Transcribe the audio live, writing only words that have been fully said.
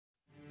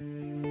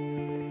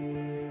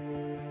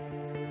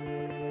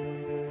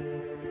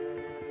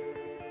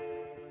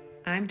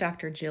I'm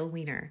Dr. Jill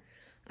Weiner.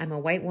 I'm a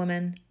white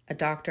woman, a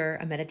doctor,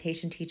 a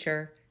meditation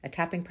teacher, a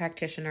tapping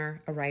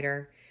practitioner, a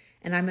writer,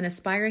 and I'm an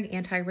aspiring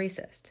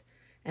anti-racist,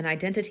 an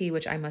identity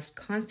which I must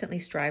constantly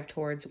strive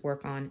towards,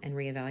 work on, and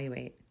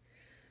reevaluate.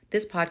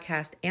 This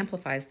podcast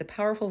amplifies the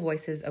powerful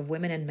voices of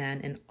women and men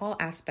in all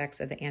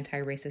aspects of the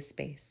anti-racist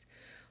space,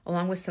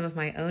 along with some of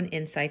my own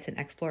insights and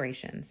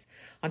explorations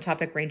on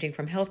topics ranging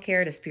from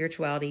healthcare to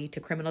spirituality to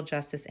criminal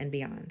justice and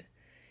beyond,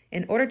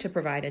 in order to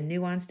provide a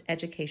nuanced,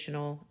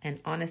 educational, and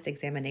honest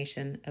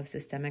examination of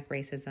systemic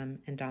racism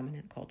and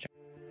dominant culture.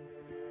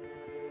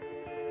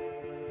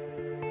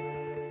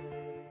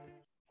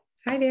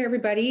 Hi there,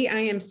 everybody. I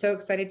am so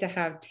excited to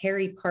have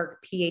Terry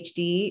Park,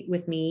 PhD,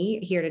 with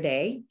me here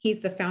today. He's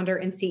the founder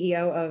and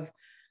CEO of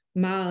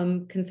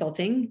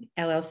Consulting,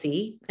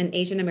 LLC, an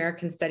Asian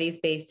American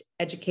studies-based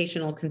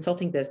educational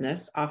consulting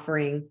business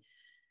offering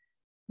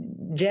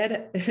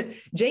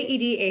JEDHI.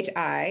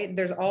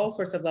 There's all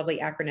sorts of lovely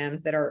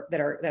acronyms that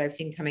I've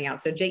seen coming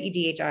out. So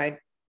JEDHI,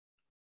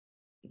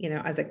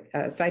 as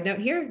a side note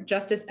here,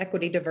 justice,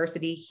 equity,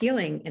 diversity,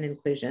 healing, and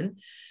inclusion.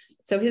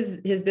 So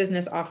his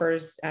business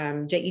offers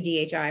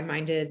JEDHI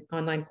minded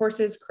online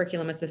courses,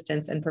 curriculum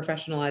assistance, and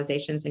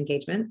professionalizations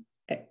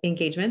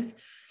engagements.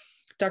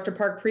 Dr.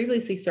 Park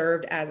previously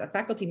served as a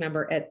faculty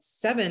member at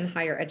 7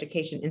 higher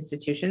education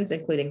institutions,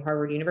 including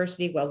Harvard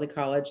University, Wellesley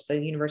College, the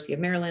University of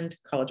Maryland,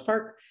 College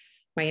Park,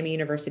 Miami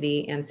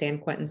University, and San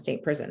Quentin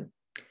State Prison.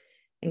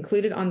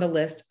 Included on the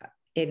list,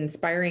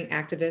 inspiring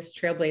activists,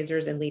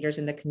 trailblazers, and leaders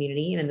in the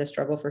community and in the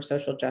struggle for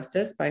social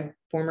justice by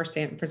former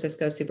San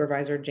Francisco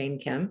Supervisor Jane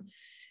Kim.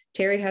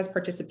 Terry has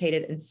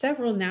participated in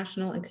several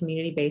national and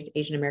community-based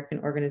Asian American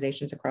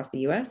organizations across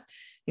the U.S.,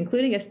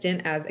 including a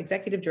stint as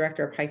executive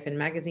director of Hyphen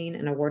Magazine,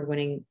 an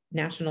award-winning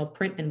national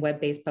print and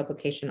web-based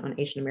publication on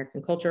Asian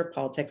American culture,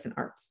 politics, and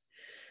arts.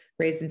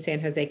 Raised in San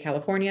Jose,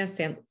 California,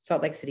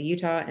 Salt Lake City,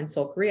 Utah, and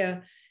Seoul,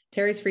 Korea,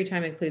 Terry's free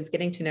time includes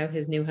getting to know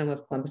his new home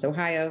of Columbus,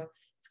 Ohio,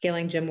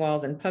 scaling gym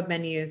walls and pub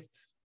menus,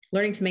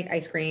 learning to make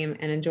ice cream,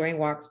 and enjoying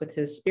walks with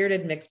his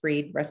spirited mixed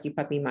breed rescue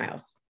puppy,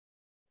 Miles.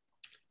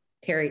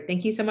 Terry,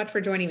 thank you so much for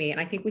joining me.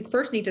 And I think we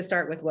first need to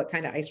start with what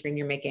kind of ice cream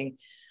you're making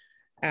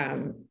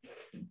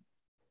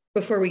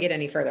before we get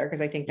any further,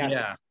 because I think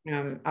that's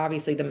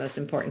obviously the most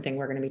important thing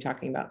we're going to be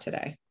talking about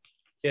today.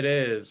 It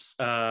is.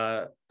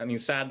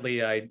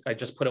 Sadly, I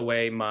just put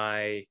away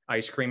my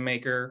ice cream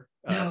maker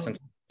since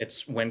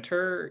it's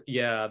winter.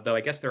 Yeah, though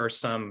I guess there are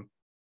some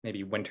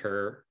maybe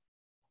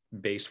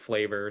winter-based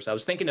flavors. I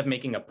was thinking of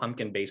making a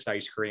pumpkin-based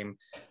ice cream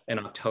in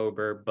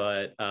October,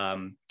 but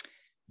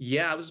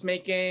I was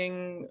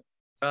making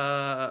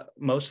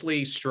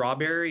mostly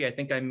strawberry. I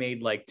think I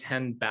made like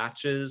 10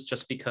 batches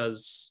just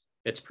because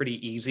it's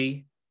pretty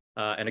easy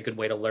and a good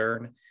way to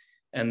learn.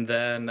 And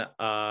then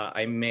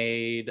I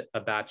made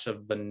a batch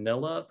of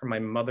vanilla for my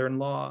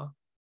mother-in-law.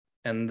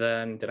 And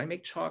then did I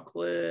make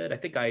chocolate? I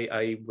think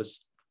I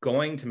was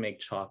going to make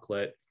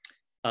chocolate.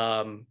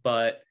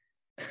 But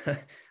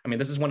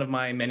this is one of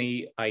my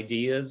many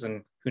ideas,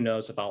 and who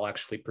knows if I'll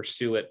actually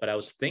pursue it. But I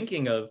was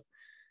thinking of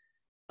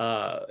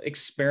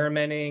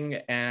experimenting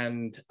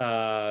and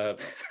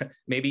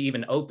maybe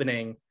even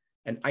opening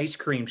an ice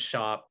cream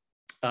shop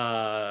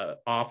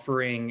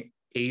offering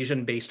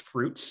Asian-based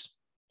fruits.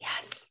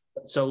 Yes.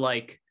 So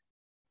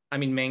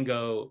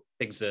mango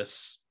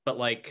exists, but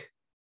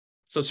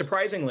so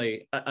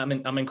surprisingly, I'm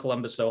in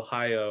Columbus,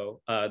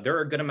 Ohio. There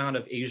are a good amount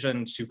of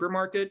Asian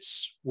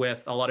supermarkets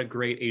with a lot of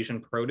great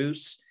Asian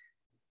produce.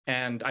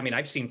 And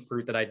I've seen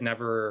fruit that I'd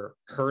never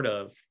heard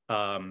of,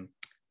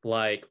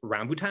 like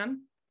rambutan.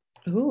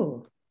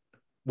 Ooh.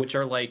 Which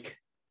are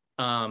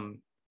not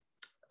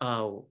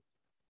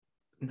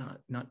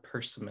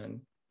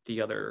persimmon,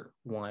 the other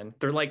one.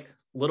 They're like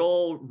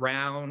little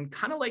round,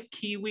 kind of like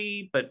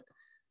kiwi, but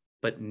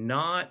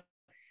not.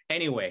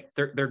 Anyway,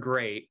 they're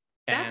great.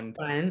 That's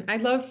fun. I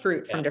love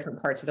fruit from different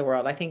parts of the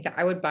world. I think that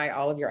I would buy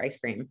all of your ice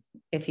cream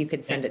if you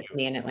could send it to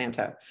me in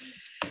Atlanta.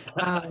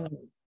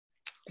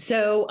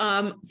 So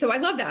I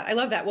love that. I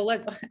love that. Well,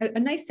 a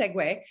nice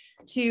segue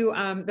to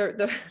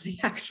the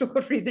actual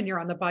reason you're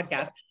on the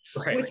podcast,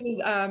 right, which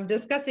is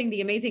discussing the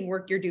amazing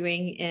work you're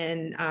doing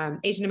in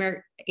Asian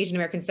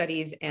American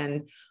studies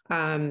and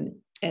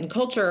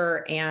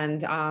culture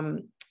and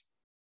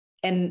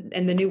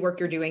the new work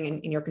you're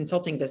doing in your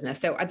consulting business.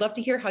 So I'd love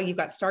to hear how you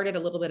got started, a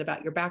little bit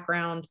about your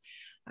background,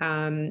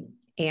 and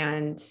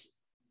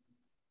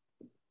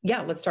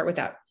let's start with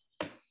that.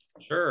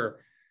 Sure.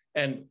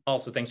 And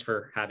also, thanks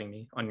for having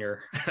me on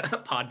your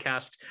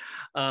podcast.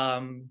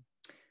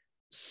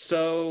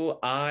 So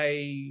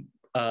I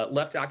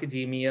left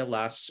academia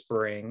last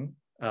spring.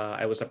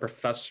 I was a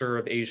professor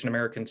of Asian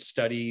American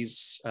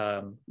studies,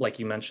 like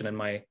you mentioned in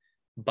my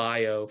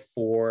bio,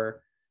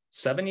 for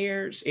 8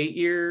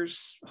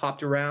 years,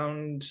 hopped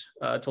around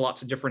to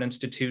lots of different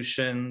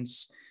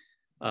institutions,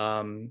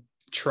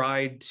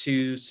 tried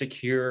to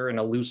secure an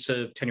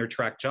elusive tenure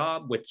track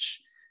job,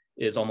 which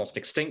is almost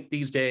extinct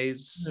these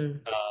days.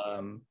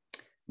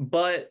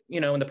 But,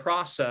 in the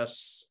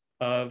process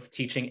of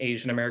teaching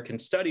Asian American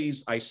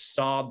studies, I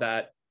saw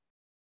that,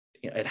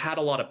 it had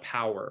a lot of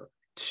power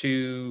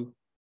to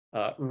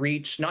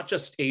reach not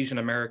just Asian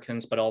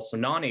Americans, but also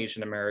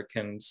non-Asian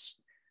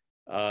Americans,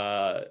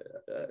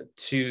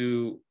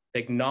 to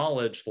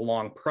acknowledge the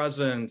long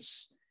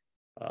presence,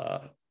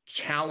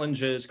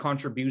 challenges,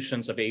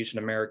 contributions of Asian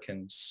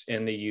Americans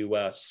in the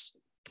US.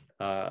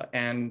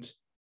 And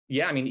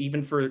yeah, I mean,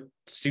 even for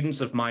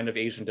students of mine of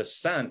Asian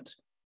descent,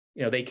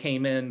 they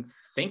came in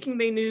thinking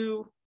they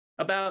knew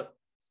about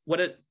what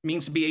it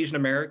means to be Asian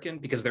American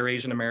because they're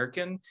Asian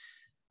American.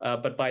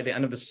 But by the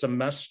end of the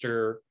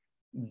semester,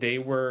 they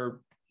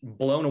were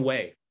blown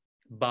away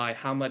by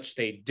how much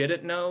they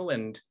didn't know,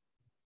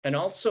 and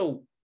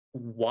also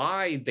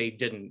why they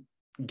didn't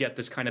get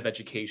this kind of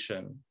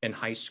education in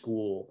high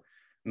school,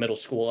 middle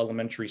school,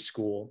 elementary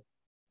school.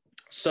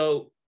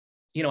 So,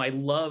 I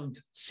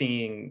loved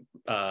seeing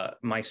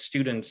my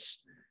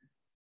students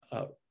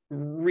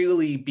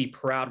really be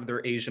proud of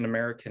their Asian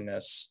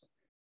Americanness.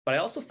 But I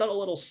also felt a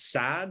little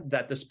sad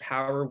that this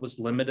power was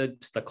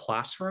limited to the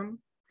classroom.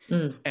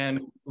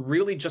 And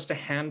really just a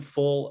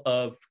handful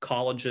of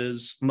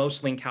colleges,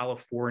 mostly in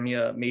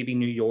California, maybe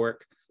New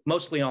York,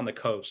 mostly on the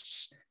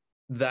coasts,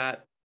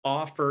 that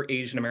offer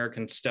Asian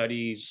American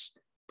studies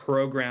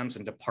programs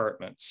and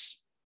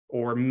departments,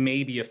 or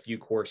maybe a few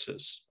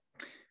courses.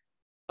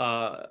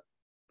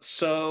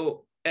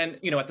 So, and,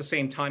 at the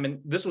same time, and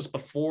this was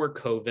before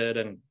COVID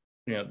and,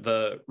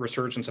 the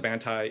resurgence of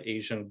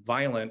anti-Asian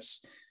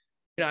violence,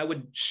 I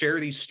would share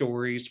these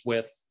stories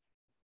with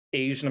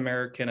Asian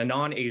American and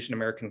non-Asian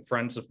American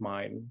friends of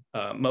mine,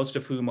 most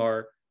of whom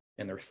are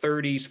in their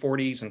 30s,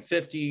 40s, and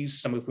 50s,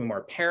 some of whom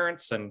are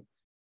parents and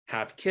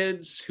have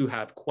kids who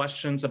have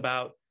questions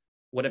about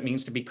what it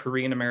means to be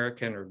Korean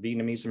American or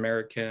Vietnamese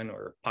American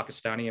or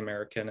Pakistani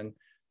American. And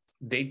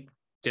they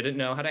didn't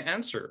know how to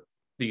answer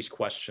these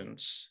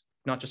questions,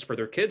 not just for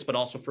their kids, but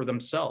also for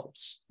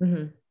themselves.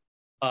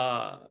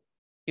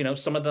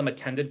 Some of them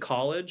attended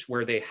college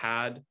where they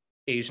had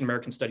Asian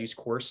American studies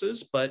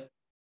courses, but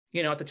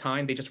at the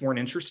time they just weren't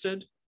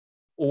interested,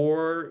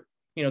 or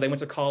they went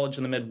to college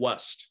in the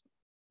Midwest,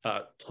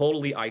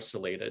 totally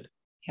isolated,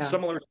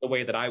 similar to the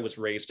way that I was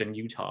raised in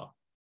Utah,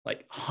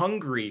 like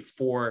hungry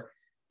for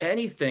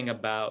anything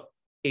about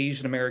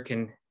Asian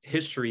American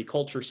history,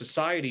 culture,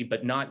 society,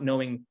 but not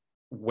knowing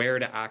where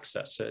to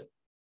access it.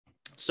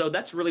 So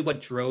that's really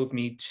what drove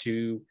me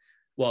to,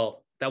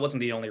 well, that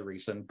wasn't the only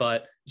reason,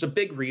 but it's a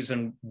big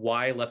reason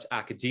why I left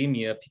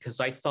academia, because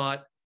I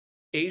thought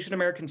Asian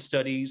American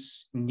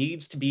studies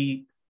needs to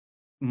be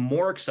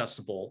more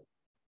accessible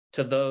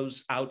to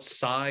those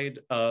outside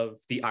of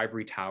the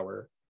ivory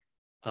tower,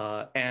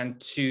 and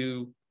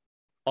to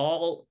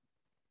all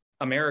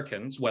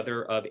Americans,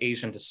 whether of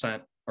Asian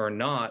descent or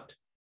not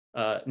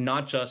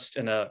just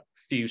in a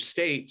few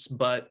states,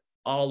 but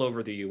all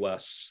over the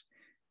US.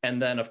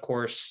 And then, of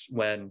course,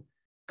 when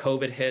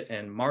COVID hit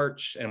in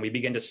March and we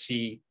begin to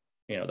see,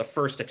 the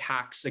first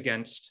attacks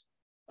against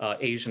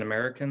Asian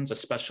Americans,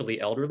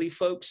 especially elderly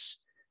folks,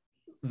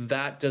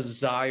 that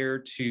desire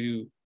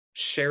to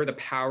share the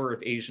power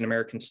of Asian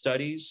American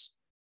studies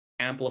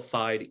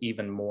amplified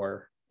even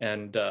more.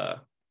 And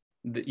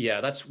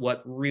that's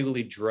what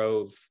really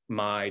drove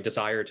my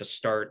desire to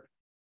start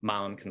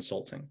Mom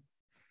Consulting.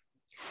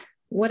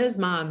 What does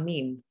mom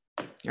mean?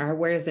 Or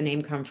where does the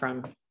name come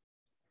from?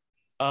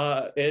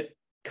 It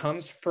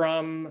comes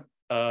from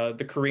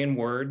the Korean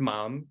word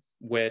mom,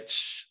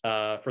 which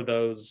for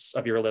those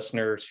of your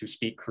listeners who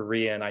speak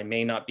Korean, I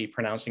may not be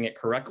pronouncing it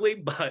correctly,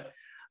 but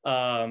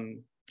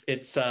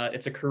it's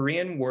a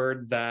Korean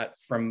word that,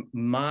 from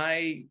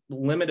my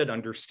limited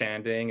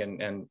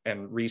understanding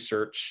and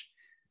research,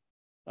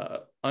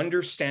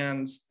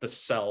 understands the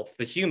self,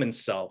 the human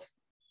self,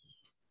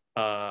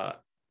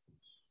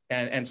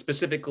 and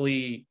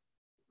specifically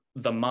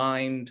the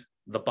mind,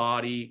 the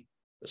body,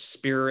 the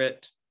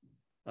spirit,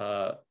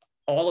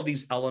 all of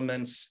these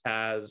elements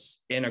as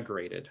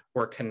integrated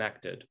or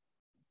connected,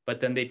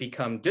 but then they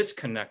become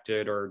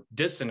disconnected or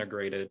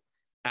disintegrated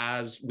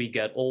as we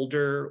get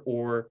older,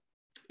 or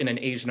in an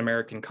Asian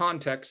American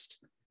context,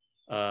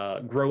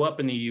 grow up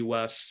in the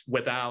US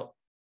without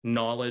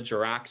knowledge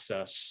or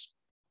access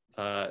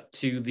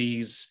to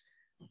these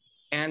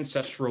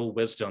ancestral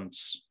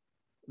wisdoms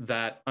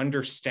that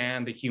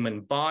understand the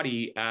human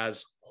body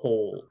as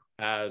whole,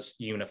 as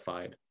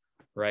unified,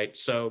 right?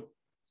 So,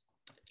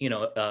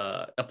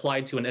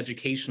 applied to an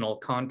educational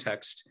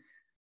context,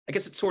 I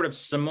guess it's sort of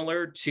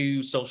similar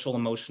to social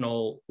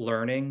emotional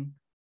learning,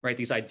 right?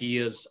 These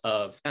ideas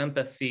of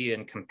empathy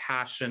and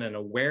compassion and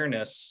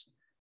awareness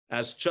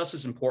as just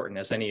as important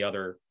as any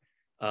other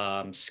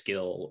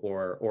skill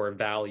or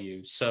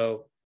value.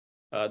 So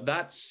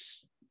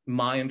that's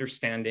my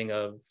understanding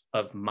of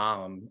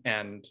mom.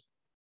 And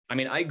I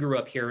mean, I grew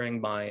up hearing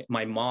my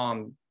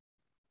mom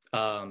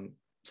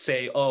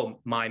say, "Oh,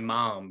 my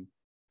mom,"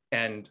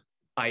 and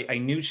I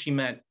knew she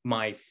meant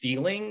my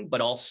feeling,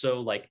 but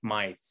also like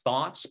my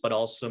thoughts, but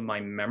also my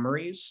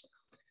memories.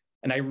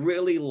 And I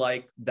really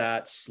like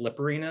that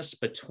slipperiness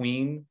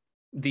between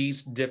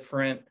these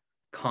different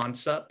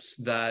concepts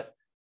that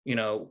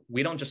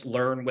we don't just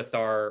learn with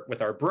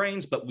our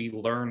brains, but we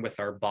learn with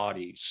our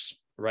bodies,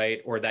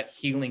 right? Or that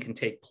healing can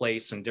take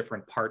place in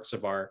different parts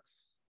of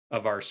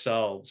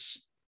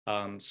ourselves.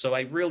 So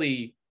I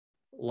really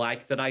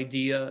like that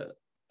idea,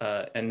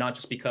 and not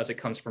just because it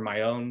comes from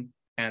my own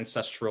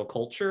ancestral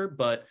culture,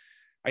 but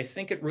I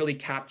think it really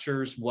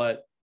captures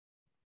what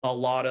a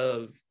lot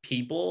of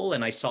people,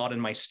 and I saw it in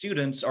my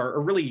students, are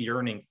really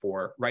yearning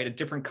for, right? A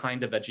different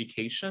kind of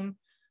education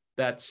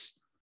that's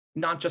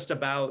not just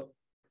about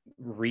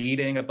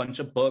reading a bunch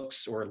of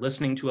books or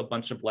listening to a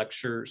bunch of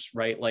lectures,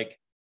 right? Like,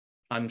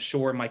 I'm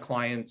sure my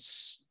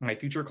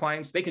future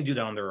clients, they can do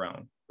that on their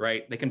own,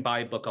 right? They can buy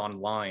a book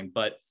online,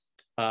 but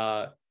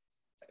I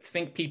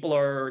think people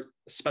are,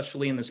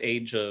 especially in this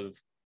age of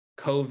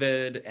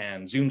COVID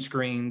and Zoom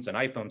screens and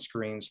iPhone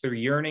screens, they're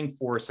yearning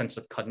for a sense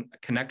of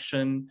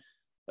connection,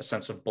 a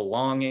sense of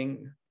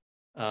belonging.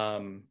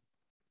 And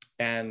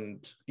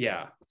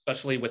yeah,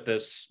 especially with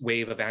this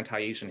wave of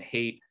anti-Asian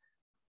hate,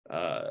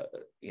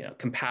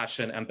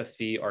 compassion,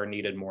 empathy are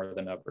needed more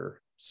than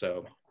ever.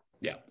 So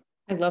yeah.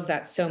 I love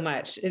that so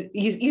much.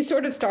 You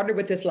sort of started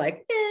with this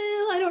like,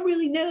 I don't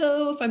really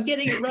know if I'm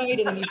getting it right.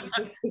 And then you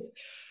this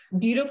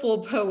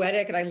beautiful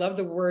poetic, and I love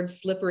the word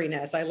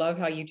slipperiness. I love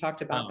how you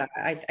talked about that.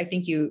 I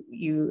think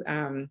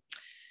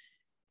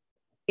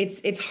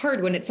it's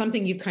hard when it's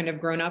something you've kind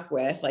of grown up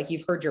with, like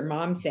you've heard your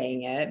mom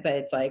saying it, but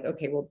it's like,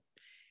 okay, well,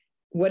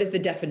 what is the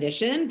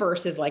definition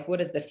versus like,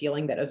 what is the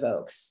feeling that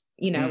evokes,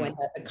 and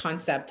the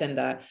concept and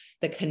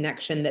the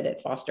connection that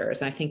it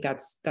fosters. And I think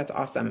that's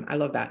awesome. I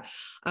love that.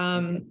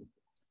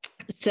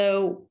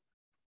 So,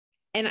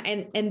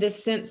 and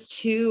this sense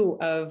too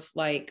of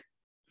like,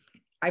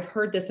 I've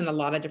heard this in a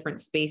lot of different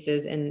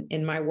spaces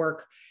in my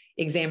work,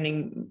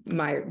 examining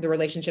the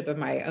relationship of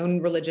my own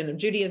religion of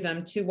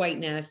Judaism to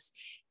whiteness,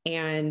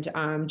 and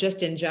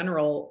just in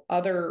general,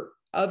 other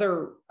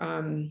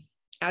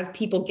as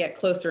people get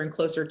closer and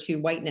closer to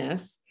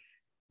whiteness,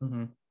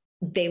 mm-hmm.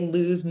 they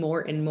lose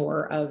more and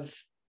more of,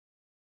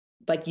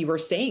 like you were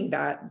saying,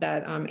 that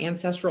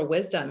ancestral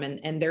wisdom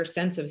and their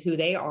sense of who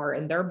they are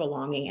and their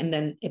belonging. And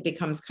then it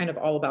becomes kind of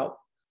all about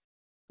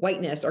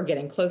whiteness or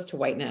getting close to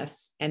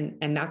whiteness. And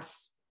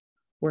that's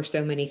where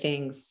so many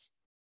things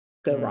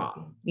go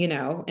wrong,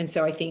 And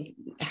so I think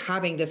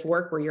having this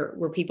work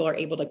where people are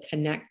able to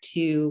connect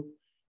to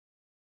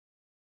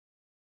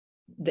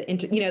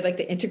like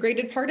the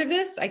integrated part of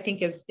this, I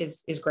think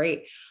is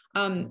great.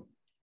 How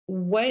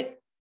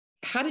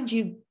did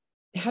you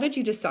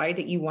decide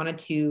that you wanted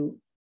to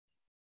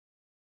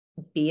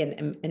be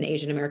an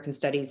Asian American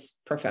studies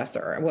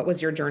professor? What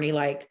was your journey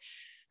like?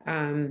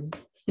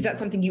 Is that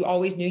something you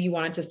always knew you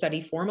wanted to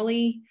study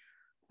formally?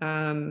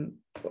 How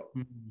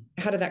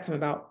did that come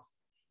about?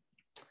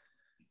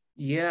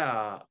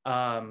 Yeah.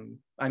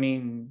 I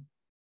mean,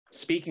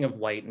 speaking of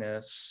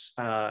whiteness,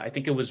 I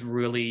think it was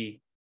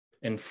really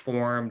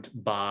informed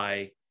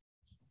by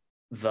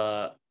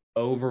the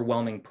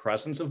overwhelming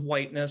presence of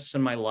whiteness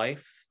in my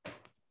life.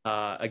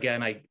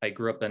 Again, I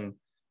grew up in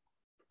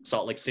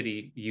Salt Lake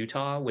City,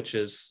 Utah, which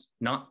is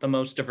not the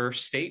most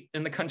diverse state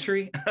in the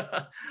country,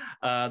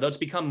 though it's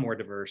become more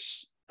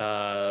diverse.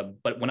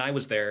 But when I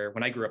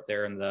grew up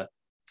there in the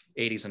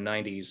 80s and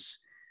 90s,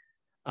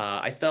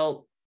 I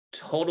felt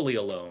totally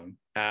alone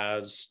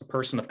as a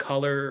person of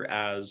color,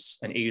 as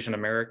an Asian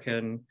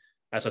American,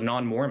 as a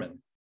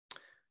non-Mormon.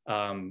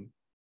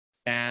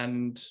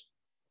 And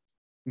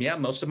yeah,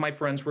 most of my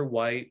friends were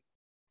white.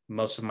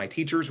 Most of my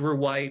teachers were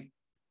white.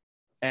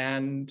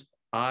 And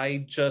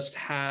I just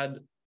had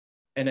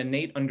an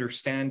innate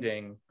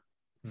understanding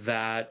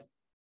that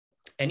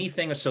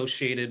anything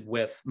associated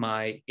with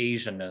my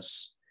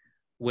Asianness,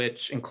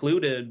 which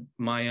included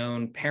my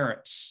own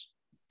parents,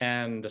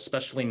 and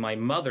especially my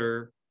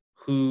mother,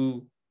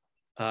 who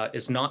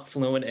is not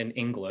fluent in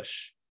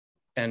English.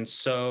 And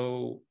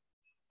so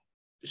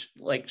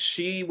like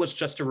she was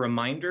just a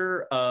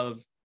reminder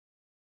of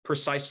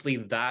precisely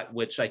that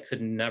which I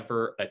could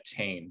never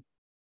attain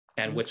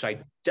and which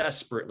I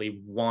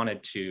desperately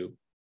wanted to,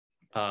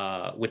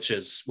 which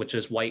is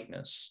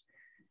whiteness.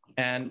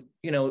 And,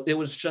 it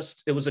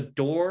was a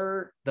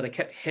door that I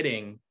kept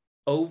hitting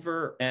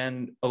over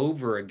and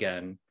over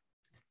again,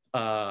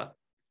 and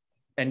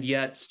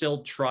yet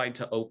still tried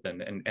to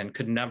open and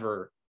could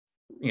never,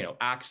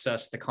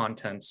 access the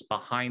contents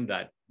behind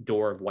that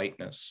door of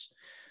whiteness.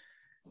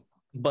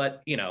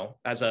 But,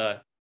 as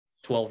a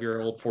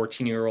 12-year-old,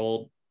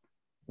 14-year-old,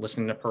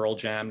 listening to Pearl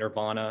Jam,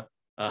 Nirvana,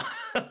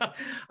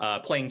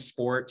 playing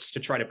sports to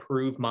try to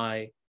prove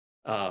my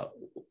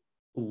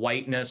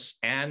whiteness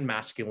and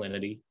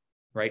masculinity,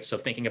 right? So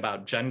thinking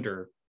about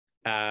gender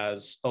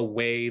as a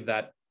way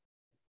that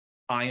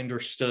I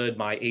understood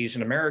my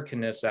Asian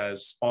Americanness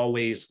as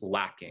always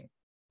lacking,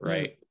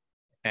 right?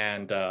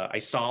 And I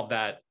saw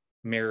that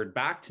mirrored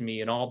back to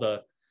me in all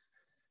the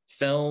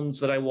films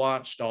that I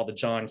watched, all the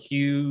John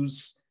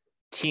Hughes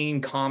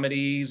teen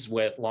comedies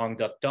with Long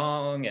Duck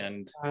Dong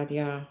and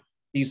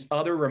these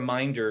other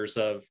reminders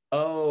of,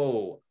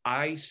 oh,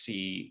 I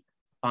see,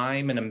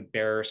 I'm an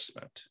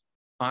embarrassment.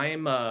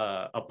 I'm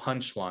a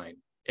punchline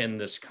in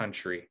this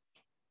country.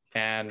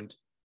 And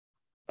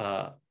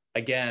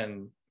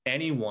again,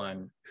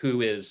 anyone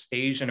who is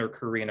Asian or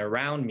Korean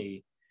around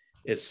me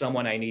is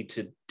someone I need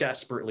to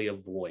desperately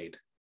avoid,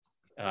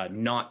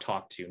 not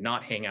talk to,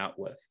 not hang out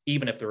with,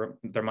 even if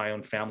they're my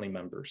own family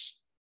members.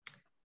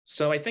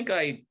 So I think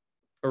I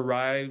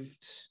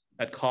arrived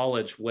at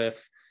college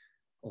with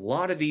a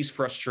lot of these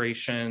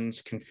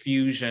frustrations,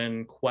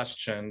 confusion,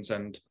 questions,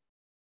 and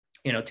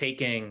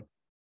taking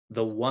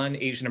the one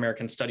Asian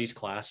American studies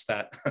class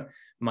that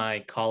my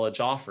college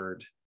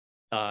offered,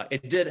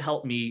 it did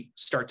help me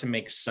start to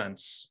make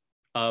sense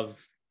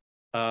of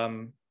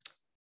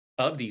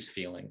these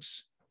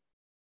feelings,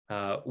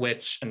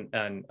 which,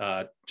 and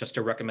just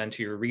to recommend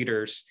to your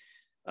readers,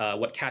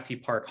 what Kathy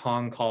Park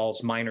Hong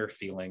calls minor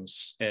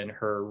feelings in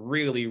her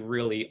really,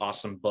 really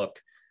awesome book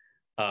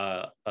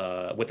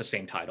with the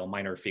same title,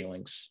 Minor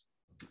Feelings.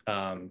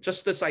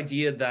 Just this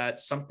idea that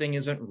something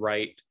isn't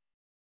right,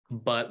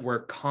 but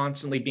we're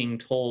constantly being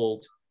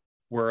told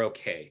we're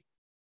okay,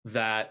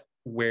 that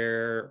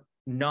we're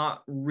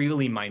not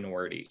really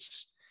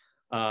minorities,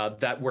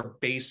 that we're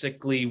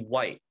basically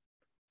white,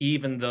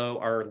 even though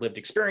our lived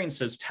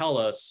experiences tell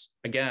us,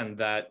 again,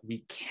 that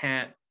we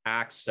can't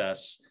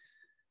access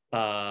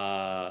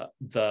the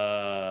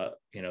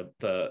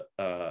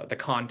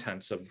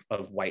contents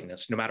of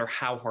whiteness, no matter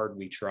how hard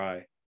we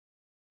try.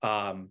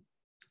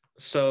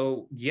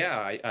 So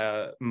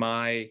yeah,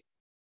 my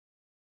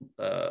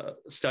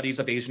studies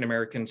of Asian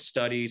American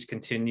studies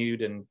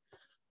continued in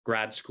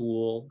grad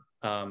school,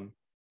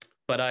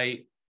 but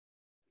I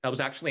was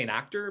actually an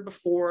actor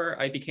before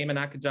I became an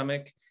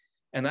academic,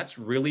 and that's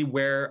really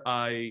where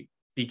I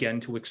began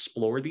to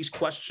explore these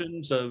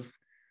questions of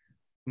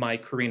my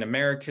Korean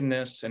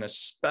Americanness, and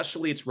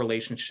especially its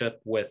relationship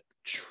with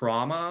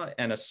trauma,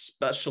 and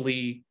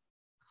especially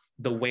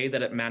the way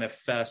that it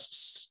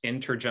manifests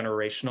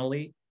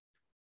intergenerationally,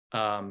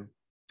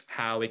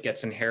 how it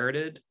gets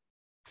inherited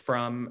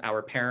from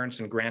our parents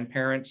and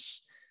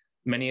grandparents,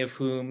 many of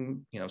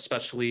whom,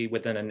 especially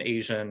within an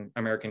Asian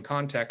American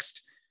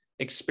context,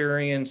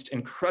 experienced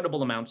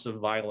incredible amounts of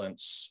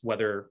violence,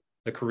 whether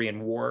the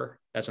Korean War,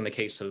 as in the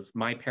case of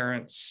my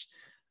parents,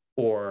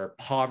 or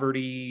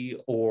poverty,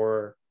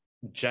 or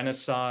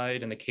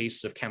genocide in the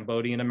case of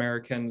Cambodian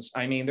Americans.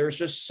 I mean, there's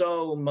just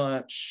so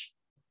much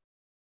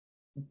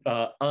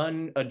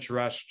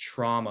unaddressed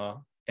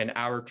trauma in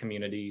our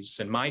communities,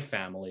 in my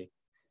family.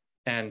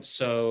 And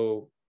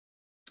so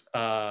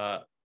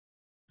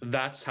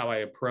that's how I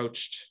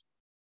approached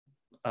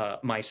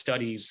my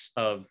studies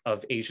of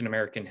Asian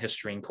American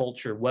history and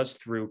culture, was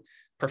through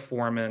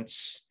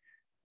performance.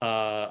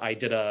 I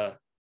did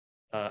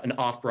an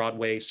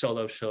off-Broadway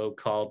solo show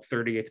called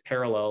 38th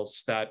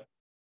Parallels that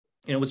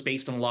was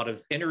based on a lot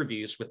of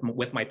interviews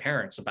with my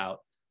parents about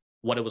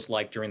what it was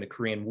like during the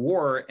Korean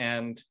War.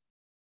 And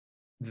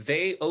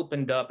they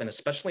opened up, and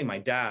especially my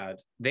dad,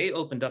 they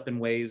opened up in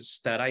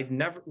ways that I'd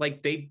never,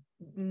 they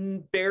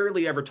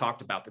barely ever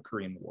talked about the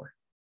Korean War.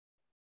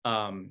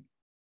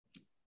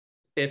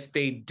 If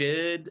they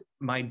did,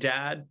 my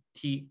dad,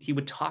 he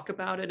would talk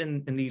about it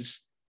in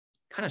these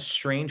kind of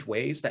strange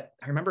ways that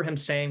I remember him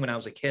saying when I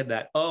was a kid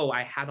that, oh,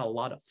 I had a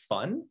lot of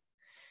fun.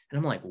 And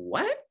I'm like,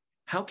 what?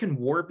 How can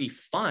war be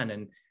fun?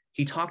 And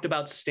he talked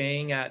about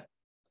staying at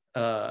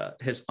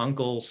his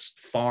uncle's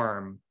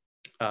farm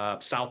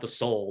south of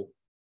Seoul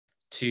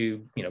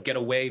to get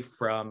away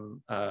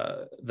from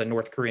the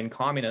North Korean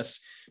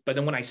communists. But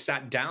then when I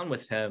sat down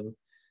with him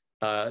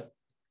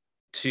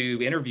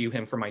to interview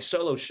him for my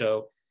solo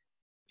show,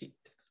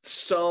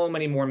 so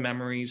many more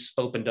memories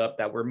opened up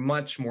that were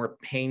much more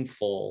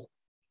painful.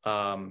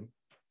 And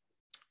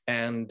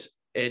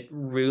I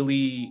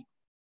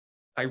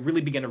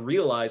really began to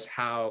realize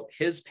how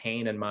his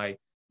pain and my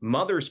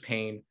mother's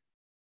pain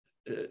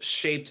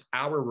shaped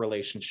our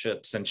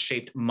relationships and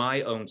shaped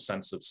my own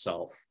sense of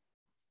self.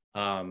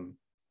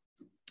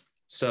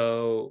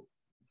 So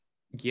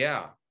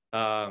yeah,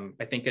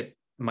 I think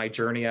my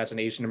journey as an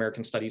Asian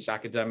American Studies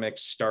academic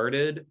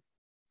started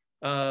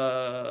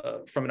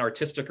from an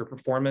artistic or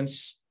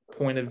performance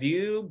point of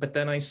view, but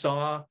then I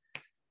saw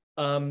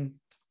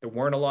there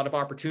weren't a lot of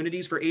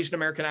opportunities for Asian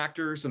American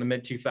actors in the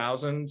mid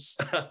 2000s.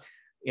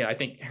 I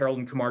think Harold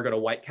and Kumar Go to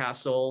White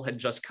Castle had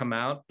just come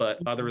out, but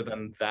other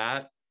than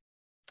that,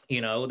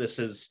 this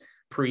is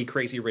pre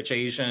Crazy Rich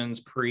Asians,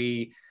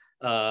 pre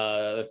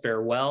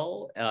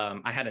Farewell.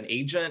 I had an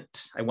agent.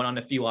 I went on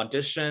a few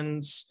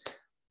auditions.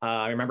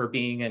 I remember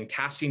being in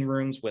casting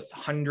rooms with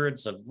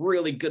hundreds of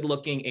really good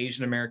looking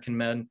Asian American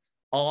men,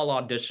 all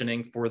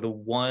auditioning for the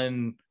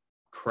one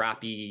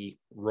crappy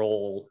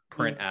role,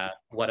 print ad,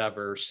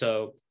 whatever.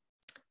 So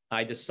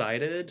I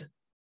decided,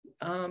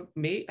 I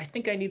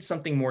think I need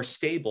something more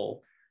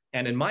stable.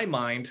 And in my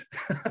mind,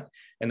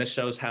 and this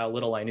shows how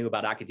little I knew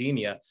about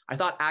academia, I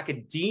thought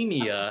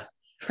academia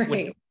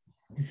would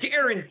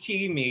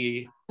guarantee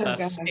me a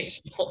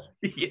stable.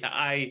 Yeah,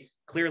 I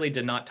clearly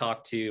did not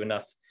talk to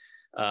enough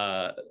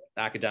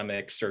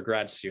academics or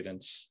grad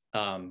students.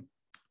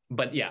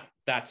 But yeah,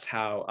 that's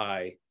how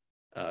I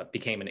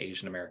became an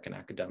Asian American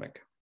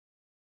academic.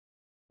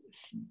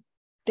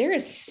 there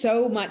is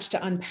so much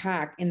to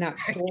unpack in that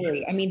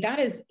story. I mean, that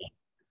is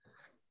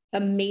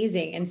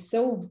amazing. And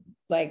so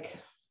like,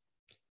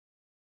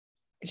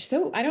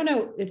 so I don't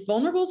know if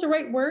vulnerable is the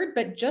right word,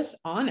 but just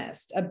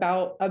honest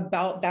about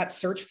that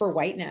search for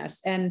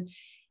whiteness. And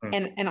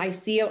I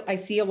see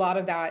a lot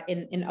of that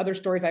in other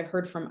stories I've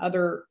heard from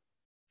other,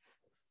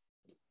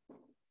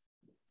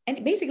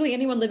 and basically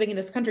anyone living in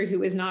this country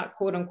who is not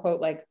quote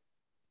unquote like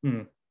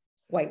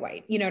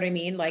white, you know what I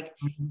mean? Like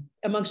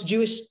amongst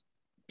Jewish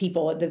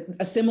people,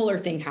 a similar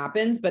thing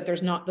happens, but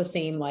there's not the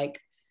same like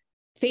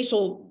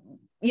facial,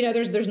 you know,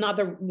 there's not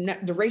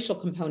the racial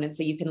component,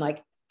 so you can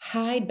like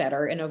hide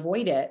better and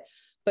avoid it.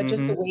 But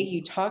just the way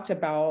you talked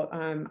about,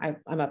 I'm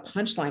a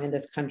punchline in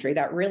this country,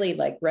 that really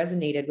like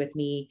resonated with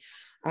me.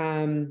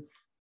 And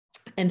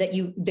that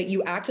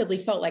you actively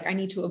felt like, I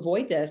need to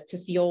avoid this to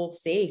feel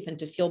safe and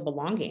to feel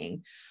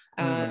belonging.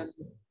 And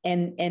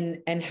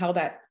how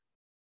that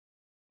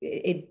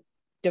it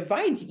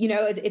divides, you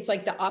know, it's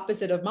like the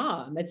opposite of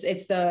mom.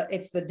 It's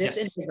the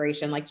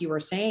disintegration, yes, like you were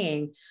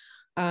saying.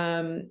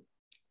 And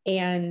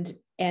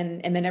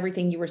then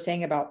everything you were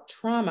saying about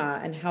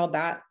trauma and how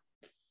that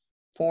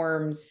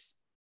forms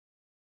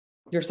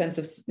your sense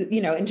of,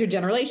 you know,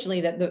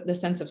 intergenerationally, that the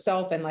sense of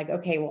self, and like,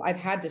 okay, well, I've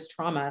had this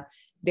trauma,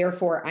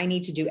 therefore I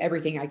need to do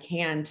everything I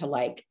can to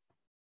like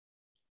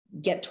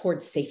get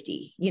towards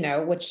safety, you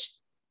know, which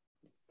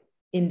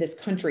in this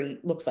country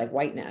looks like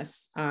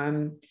whiteness.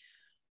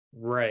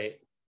 Right.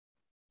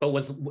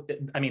 But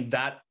I mean,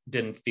 that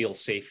didn't feel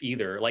safe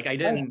either. Like I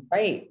didn't,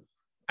 right.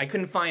 I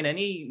couldn't find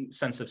any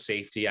sense of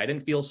safety. I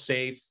didn't feel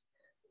safe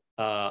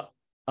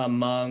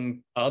among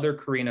other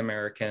Korean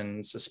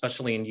Americans,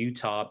 especially in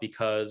Utah,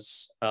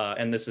 because,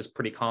 and this is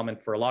pretty common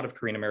for a lot of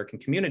Korean American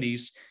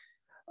communities,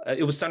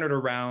 it was centered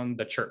around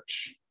the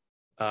church,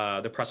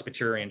 the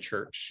Presbyterian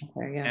church.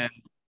 Okay, yeah. And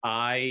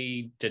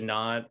I did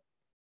not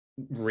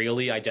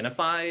really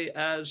identify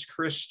as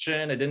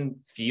Christian. It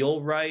didn't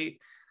feel right.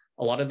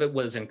 A lot of it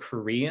was in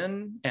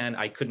Korean, and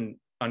I couldn't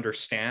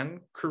understand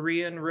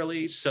Korean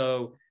really.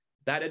 So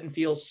that didn't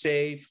feel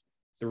safe.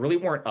 There really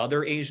weren't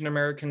other Asian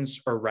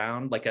Americans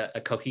around, like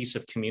a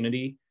cohesive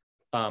community.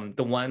 The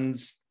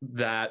ones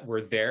that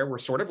were there were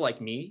sort of like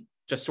me,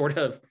 just sort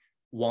of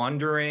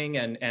wandering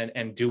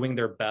and doing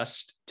their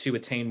best to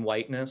attain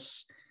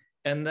whiteness.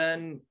 And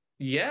then,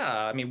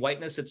 yeah, I mean,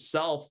 whiteness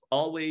itself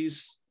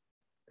always,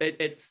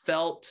 it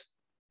felt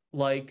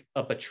like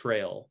a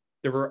betrayal.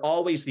 There were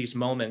always these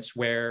moments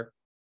where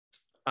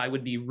I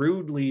would be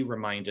rudely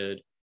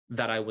reminded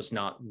that I was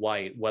not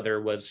white, whether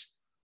it was,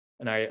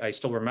 and I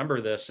still remember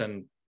this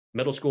in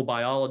middle school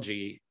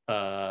biology,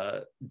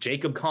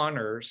 Jacob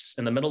Connors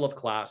in the middle of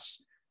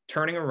class,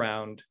 turning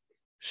around,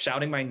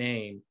 shouting my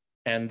name,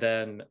 and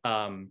then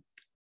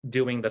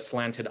doing the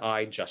slanted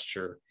eye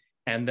gesture,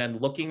 and then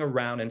looking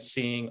around and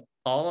seeing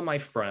all of my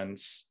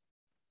friends,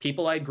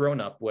 people I'd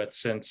grown up with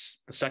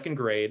since the second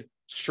grade,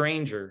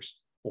 strangers,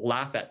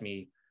 laugh at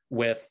me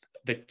with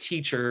the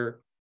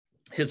teacher,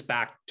 his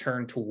back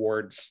turned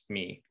towards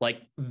me.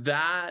 Like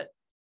that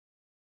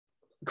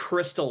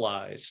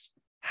crystallized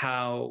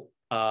how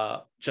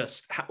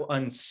just how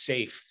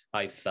unsafe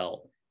I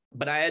felt.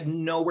 But I had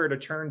nowhere to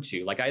turn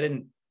to. Like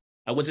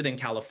I wasn't in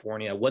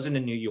California, I wasn't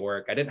in New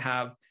York, I didn't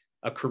have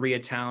a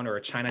Koreatown or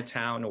a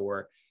Chinatown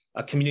or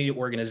a community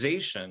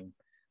organization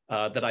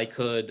that I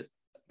could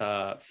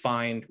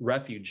find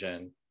refuge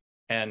in.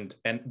 And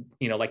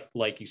you know,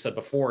 like you said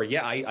before,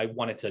 yeah, I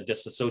wanted to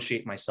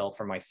disassociate myself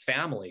from my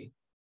family,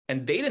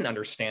 and they didn't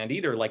understand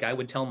either. Like I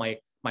would tell my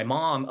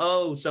mom,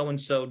 oh, so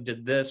and so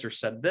did this or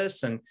said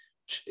this, and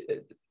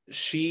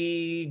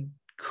she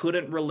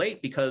couldn't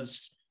relate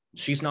because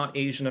she's not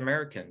Asian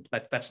American.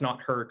 That's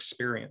not her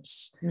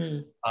experience.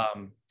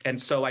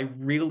 And so I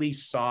really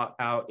sought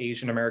out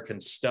Asian American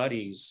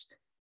studies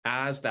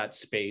as that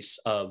space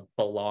of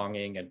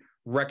belonging and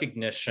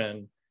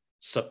recognition,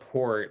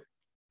 support.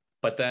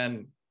 But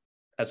then,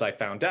 as I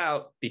found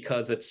out,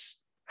 because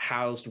it's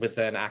housed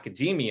within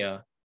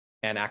academia,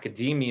 and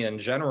academia in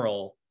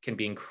general can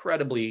be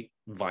incredibly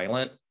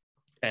violent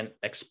and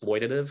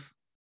exploitative,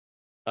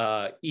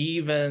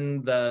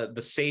 even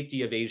the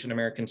safety of Asian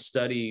American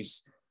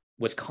studies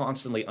was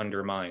constantly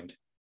undermined.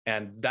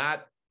 And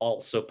that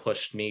also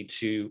pushed me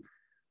to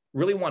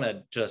really want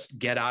to just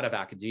get out of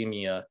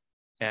academia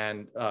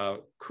and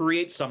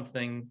create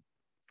something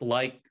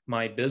like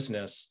my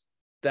business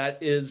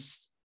that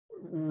is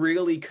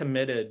really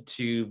committed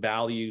to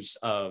values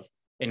of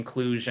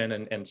inclusion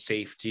and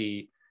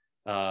safety.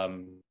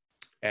 And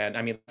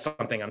I mean, that's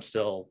something I'm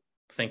still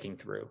thinking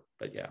through,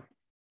 but yeah.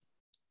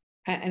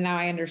 And now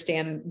I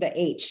understand the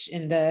H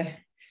in the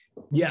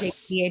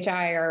yes,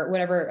 JPHI or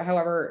whatever,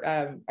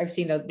 however, I've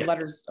seen the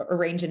letters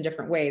arranged in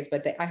different ways,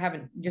 but I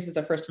haven't, this is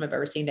the first time I've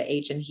ever seen the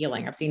H in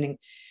healing. I've seen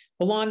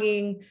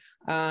belonging,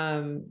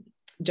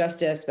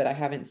 justice, but I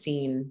haven't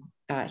seen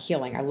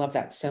healing. I love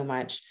that so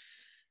much.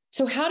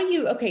 So how do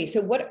you, okay,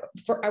 so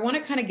I want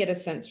to kind of get a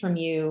sense from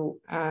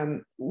you,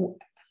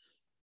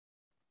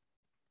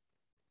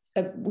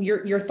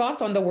 your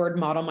thoughts on the word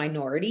model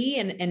minority,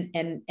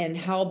 and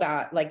how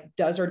that like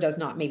does or does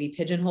not maybe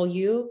pigeonhole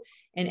you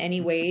in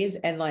any ways,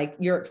 and like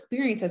your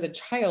experience as a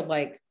child,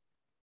 like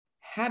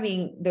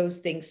having those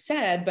things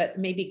said, but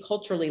maybe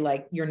culturally,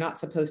 like you're not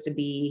supposed to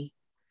be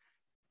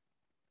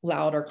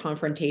loud or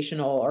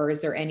confrontational, or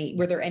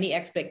were there any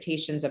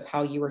expectations of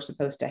how you were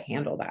supposed to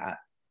handle that?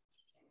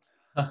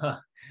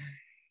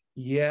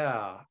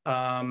 Yeah.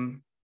 I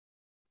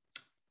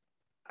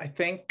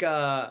think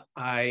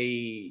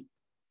I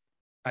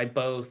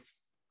both,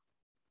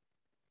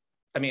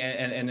 I mean,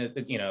 and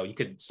it, you know, you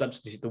could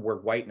substitute the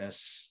word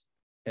whiteness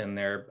in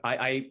there.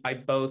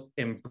 I both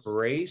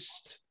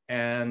embraced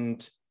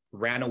and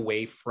ran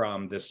away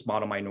from this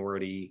model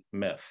minority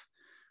myth,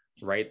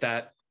 right?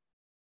 That,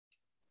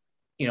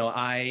 you know,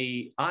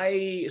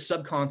 I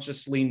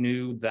subconsciously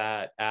knew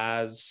that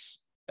as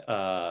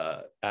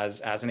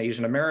an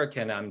Asian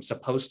American, I'm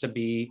supposed to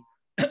be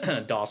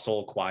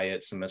docile,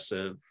 quiet,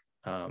 submissive,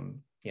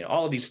 you know,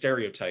 all of these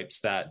stereotypes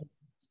that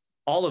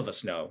all of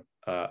us know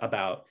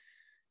about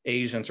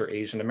Asians or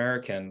Asian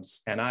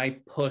Americans. And I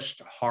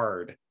pushed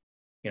hard.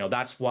 You know,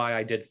 that's why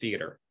I did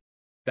theater.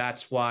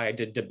 That's why I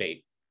did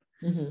debate.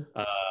 Mm-hmm.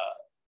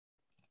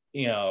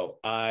 You know,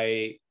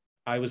 I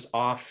was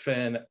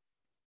often,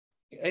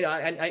 I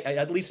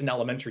at least in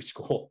elementary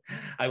school,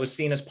 I was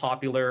seen as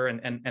popular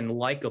and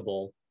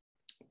likable,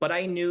 but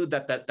I knew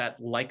that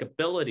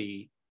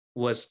likability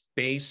was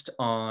based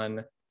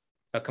on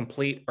a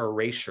complete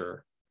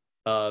erasure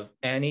of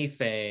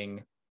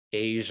anything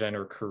Asian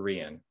or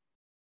Korean,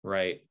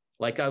 right?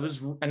 Like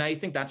and I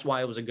think that's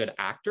why I was a good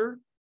actor,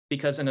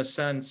 because in a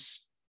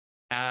sense,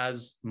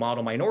 as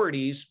model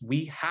minorities,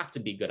 we have to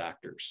be good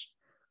actors.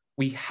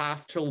 We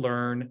have to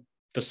learn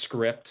the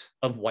script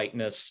of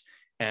whiteness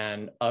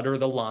and utter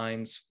the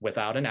lines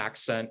without an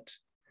accent,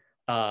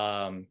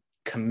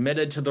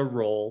 committed to the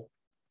role,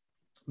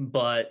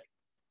 but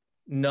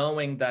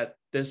knowing that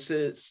this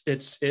is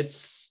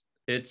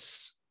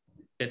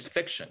it's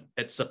fiction.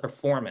 It's a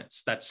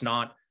performance that's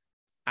not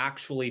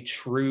actually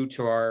true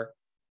to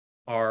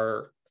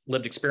our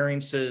lived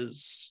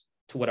experiences,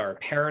 to what our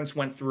parents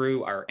went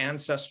through, our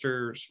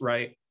ancestors,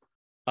 right?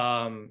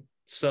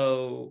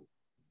 So,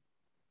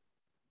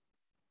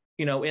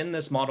 you know, in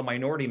this model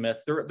minority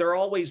myth, there are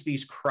always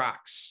these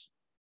cracks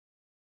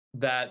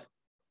that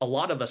a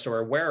lot of us are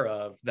aware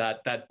of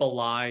that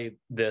belie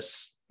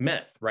this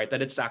myth, right?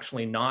 That it's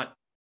actually not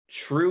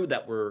true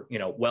that we're, you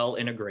know, well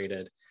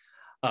integrated,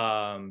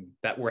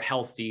 that we're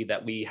healthy,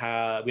 that we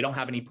don't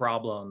have any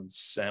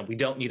problems, and we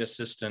don't need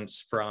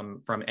assistance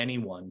from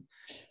anyone.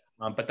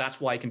 But that's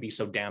why it can be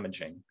so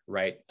damaging,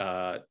 right?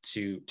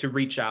 To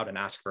reach out and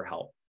ask for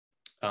help.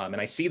 And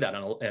I see that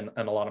in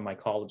a lot of my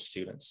college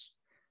students.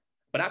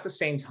 But at the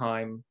same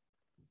time,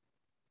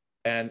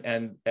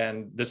 and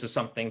this is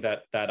something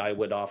that I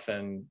would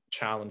often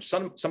challenge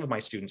some of my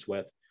students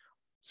with,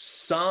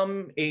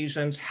 some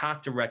Asians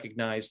have to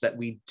recognize that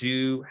we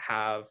do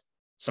have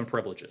some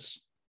privileges,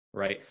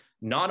 right?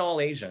 Not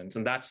all Asians,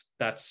 and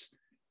that's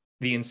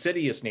the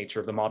insidious nature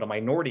of the model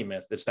minority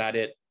myth, is that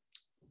it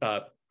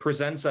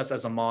presents us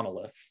as a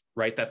monolith,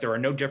 right? That there are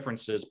no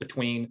differences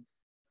between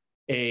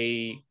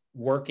a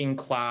working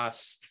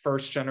class,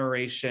 first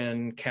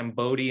generation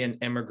Cambodian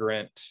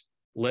immigrant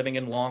living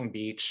in Long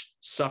Beach,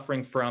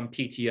 suffering from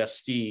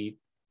PTSD,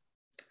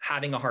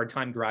 having a hard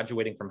time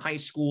graduating from high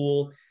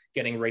school,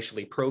 getting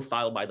racially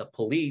profiled by the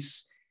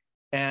police,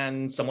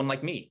 and someone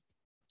like me,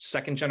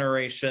 second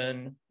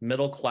generation,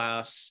 middle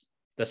class,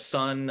 the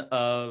son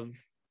of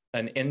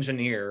an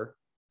engineer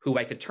who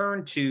I could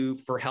turn to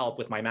for help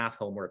with my math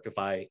homework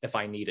if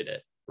I needed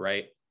it,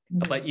 right?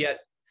 Mm-hmm. But yet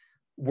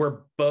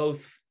we're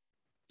both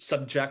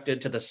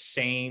subjected to the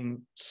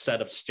same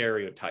set of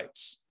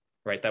stereotypes,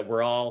 right? That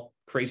we're all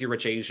crazy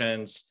rich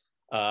Asians,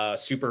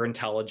 super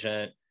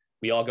intelligent,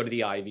 we all go to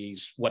the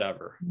Ivies,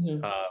 whatever.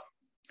 Mm-hmm.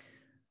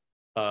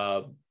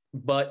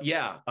 But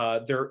yeah,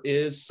 there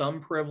is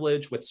some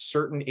privilege with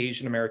certain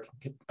Asian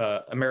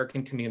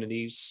American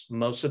communities,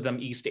 most of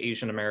them East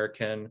Asian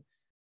American,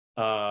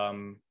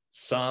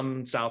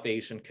 some South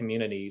Asian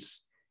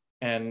communities.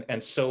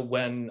 And so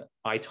when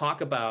I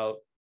talk about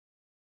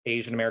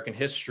Asian American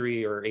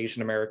history or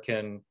Asian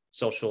American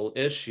social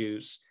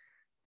issues,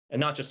 and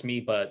not just me,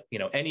 but you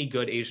know, any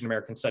good Asian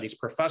American studies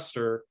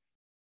professor,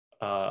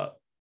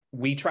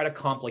 we try to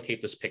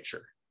complicate this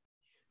picture,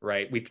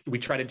 right? We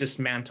try to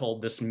dismantle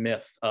this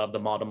myth of the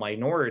model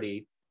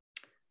minority,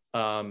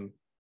 to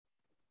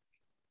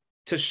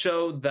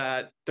show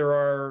that there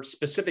are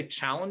specific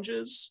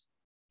challenges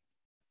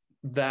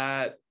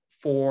that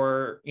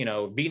for, you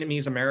know,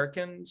 Vietnamese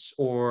Americans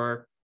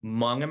or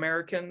Hmong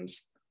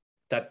Americans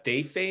that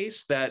they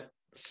face that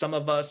some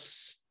of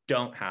us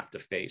don't have to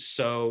face.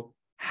 So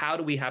how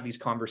do we have these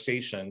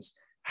conversations?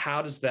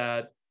 How does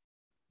that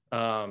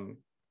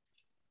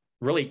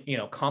really, you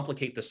know,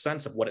 complicate the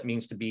sense of what it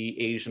means to be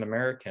Asian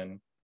American?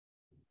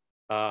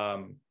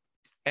 And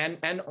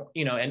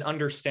you know, and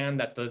understand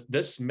that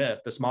this myth,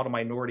 this model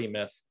minority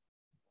myth,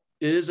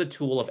 is a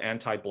tool of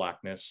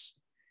anti-Blackness.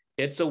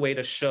 It's a way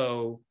to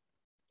show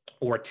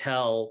or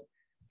tell,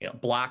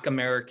 Black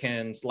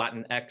Americans,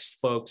 Latinx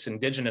folks,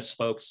 Indigenous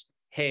folks,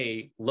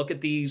 hey, look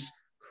at these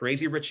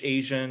crazy rich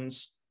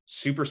Asians,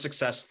 super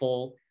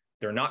successful.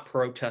 They're not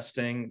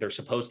protesting. They're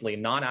supposedly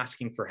not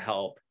asking for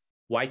help.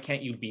 Why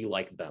can't you be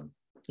like them?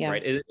 Yeah.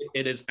 Right?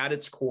 It is at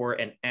its core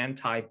an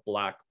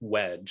anti-Black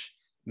wedge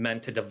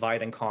meant to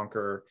divide and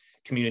conquer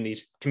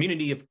communities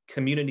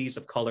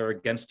of color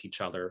against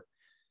each other.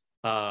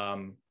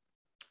 And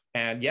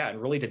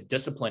really to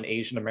discipline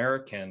Asian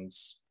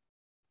Americans.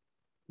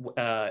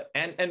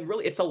 And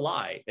really it's a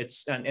lie.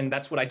 And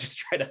that's what I just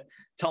try to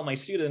tell my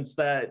students,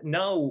 that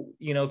no,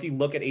 if you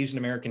look at Asian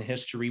American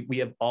history, we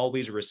have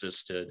always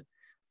resisted.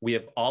 We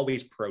have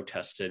always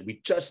protested. We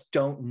just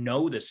don't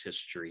know this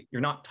history.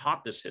 You're not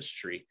taught this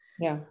history.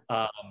 Yeah.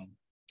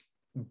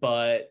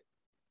 But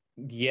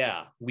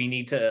yeah, we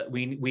need to,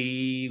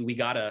 we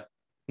gotta,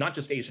 not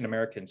just Asian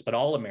Americans, but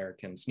all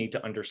Americans need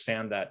to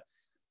understand that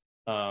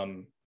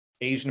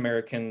Asian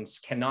Americans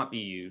cannot be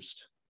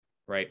used,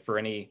 right, for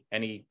any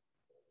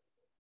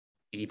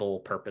evil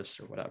purpose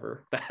or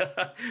whatever.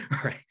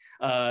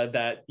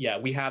 Right?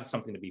 We have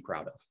something to be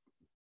proud of.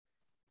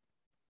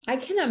 I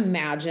can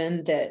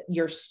imagine that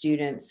your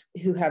students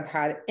who have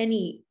had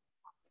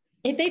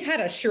if they've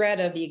had a shred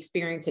of the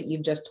experience that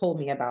you've just told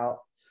me about,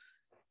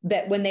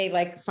 that when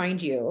they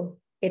find you,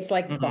 it's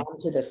like balm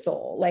to the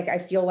soul. Like, I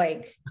feel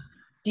like,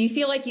 do you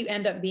feel like you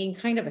end up being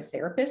kind of a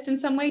therapist in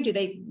some way?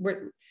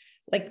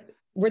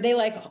 Were they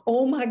like,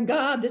 oh my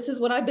God, this is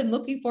what I've been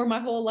looking for my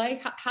whole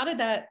life? How did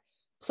that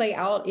play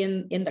out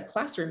in the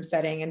classroom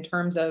setting in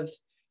terms of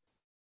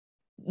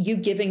you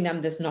giving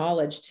them this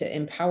knowledge to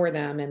empower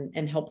them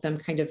and help them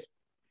kind of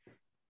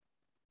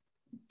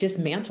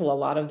dismantle a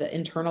lot of the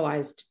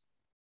internalized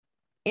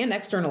and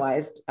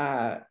externalized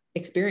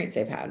experience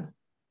they've had?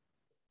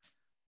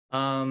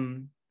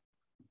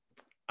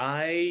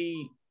 I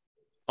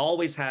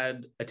always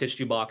had a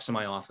tissue box in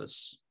my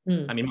office.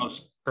 I mean,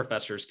 most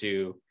professors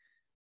do.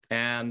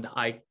 And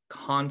I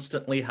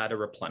constantly had to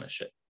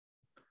replenish it.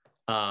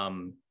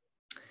 I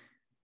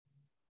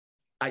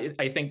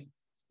think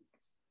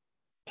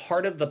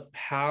part of the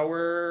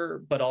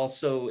power, but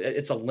also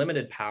it's a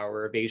limited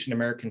power of Asian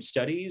American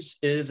studies,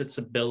 is its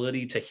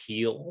ability to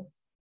heal.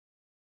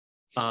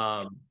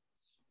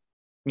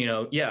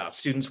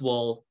 Students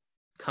will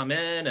come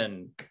in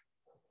and,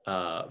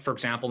 for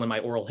example, in my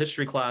oral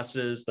history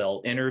classes,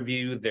 they'll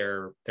interview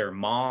their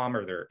mom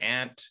or their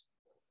aunt,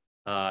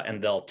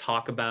 and they'll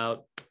talk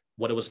about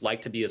what it was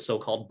like to be a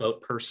so-called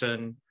boat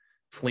person,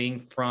 fleeing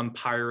from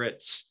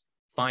pirates,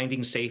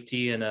 finding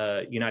safety in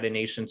a United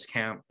Nations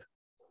camp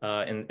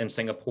in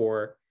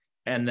Singapore.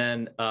 And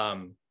then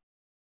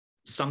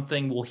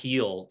something will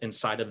heal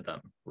inside of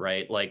them,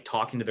 right? Like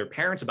talking to their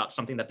parents about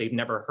something that they've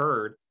never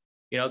heard.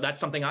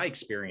 That's something I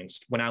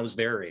experienced when I was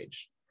their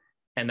age.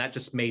 And that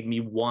just made me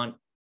want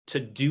to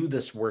do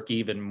this work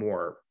even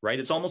more, right?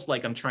 It's almost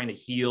like I'm trying to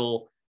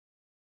heal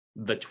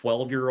the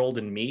 12-year-old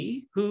in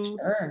me who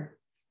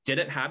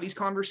didn't have these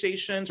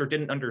conversations or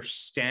didn't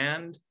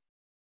understand,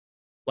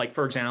 like,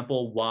 for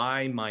example,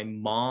 why my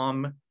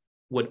mom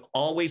would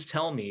always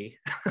tell me,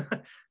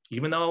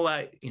 even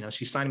though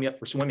she signed me up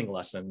for swimming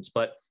lessons,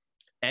 but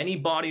any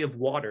body of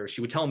water, she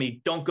would tell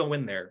me, don't go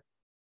in there.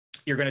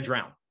 You're going to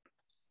drown.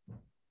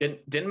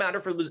 It didn't matter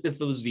if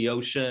it was the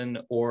ocean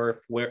or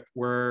if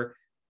we're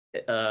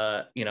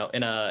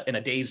in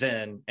a Days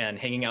Inn and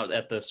hanging out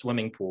at the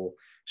swimming pool.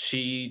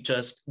 She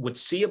just would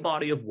see a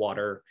body of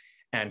water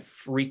and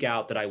freak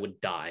out that I would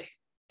die.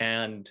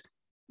 And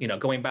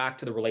going back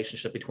to the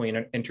relationship between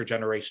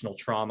intergenerational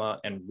trauma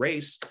and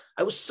race,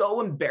 I was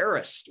so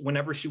embarrassed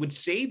whenever she would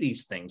say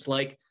these things.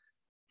 Like,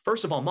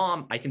 first of all,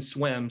 Mom, I can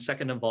swim.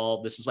 Second of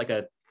all, this is like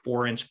a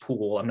 4-inch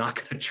pool. I'm not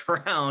going to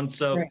drown.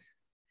 So, right.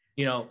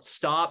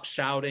 Stop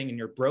shouting in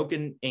your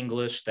broken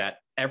English that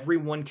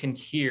everyone can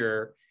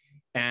hear,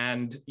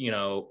 and,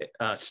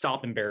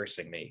 stop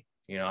embarrassing me.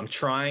 I'm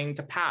trying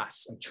to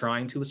pass. I'm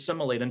trying to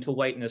assimilate into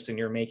whiteness, and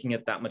you're making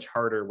it that much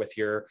harder with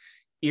your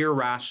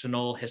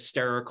irrational,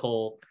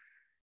 hysterical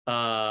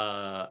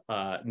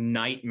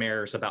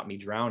nightmares about me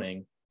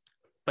drowning.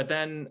 But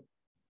then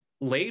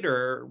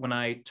later, when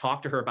I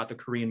talked to her about the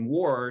Korean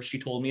War, she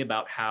told me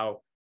about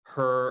how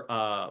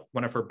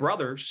one of her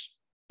brothers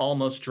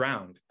almost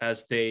drowned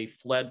as they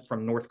fled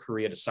from North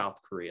Korea to South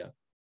Korea.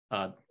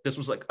 This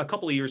was like a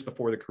couple of years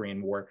before the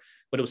Korean War,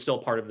 but it was still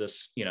part of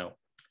this,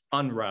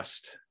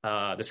 unrest,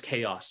 this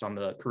chaos on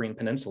the Korean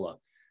Peninsula.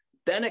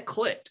 Then it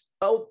clicked.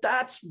 Oh,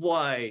 that's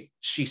why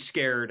she's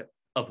scared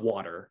of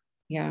water.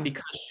 Yeah.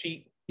 Because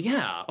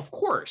of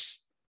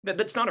course.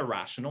 That's not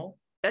irrational.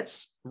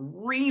 It's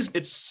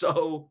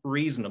so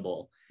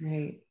reasonable.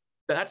 Right.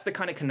 That's the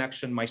kind of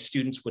connection my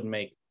students would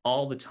make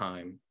all the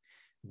time.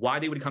 Why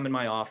they would come in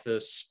my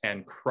office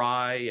and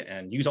cry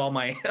and use all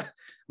my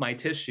my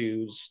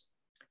tissues.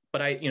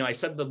 But I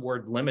said the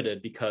word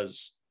limited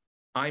because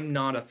I'm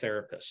not a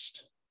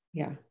therapist.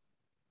 Yeah.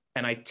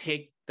 And I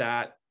take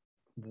that,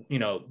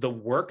 the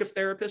work of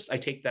therapists, I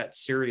take that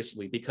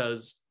seriously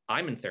because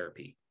I'm in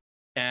therapy.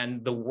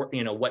 And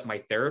what my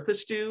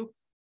therapists do,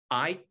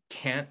 I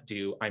can't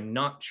do, I'm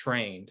not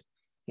trained.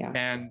 Yeah.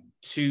 And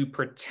to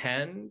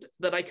pretend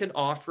that I could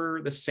offer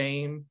the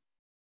same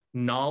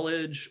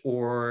knowledge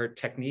or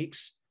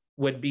techniques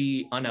would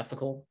be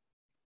unethical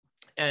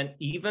and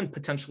even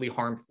potentially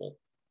harmful,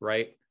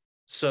 right?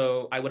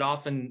 So I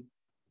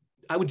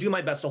would do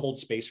my best to hold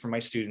space for my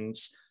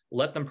students,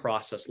 let them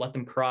process, let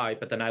them cry,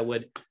 but then I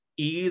would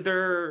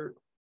either,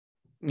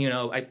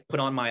 I put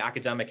on my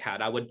academic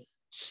hat, I would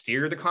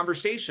steer the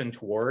conversation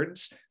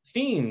towards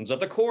themes of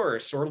the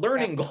course or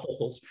learning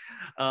goals.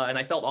 And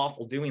I felt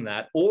awful doing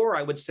that. Or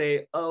I would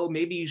say, oh,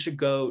 maybe you should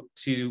go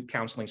to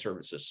counseling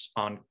services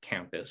on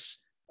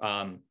campus.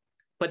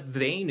 But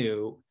they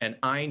knew, and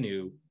I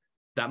knew,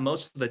 that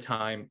most of the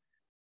time,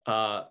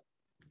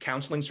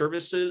 counseling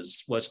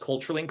services was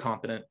culturally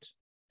incompetent.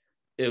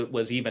 It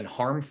was even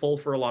harmful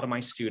for a lot of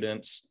my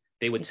students.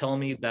 They would tell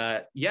me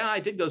that, yeah, I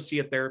did go see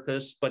a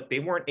therapist, but they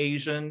weren't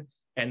Asian.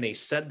 And they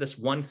said this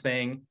one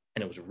thing,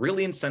 and it was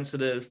really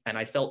insensitive. And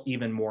I felt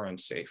even more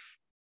unsafe.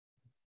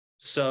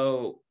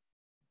 So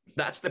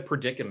that's the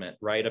predicament,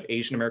 right, of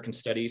Asian American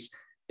studies.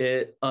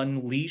 It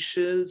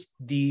unleashes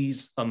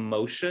these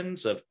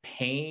emotions of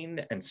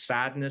pain and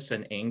sadness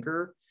and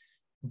anger.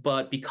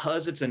 But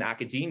because it's in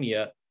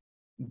academia,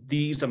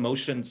 these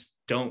emotions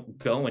don't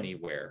go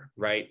anywhere,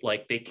 right?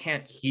 Like they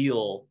can't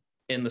heal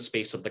in the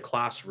space of the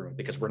classroom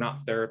because we're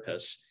not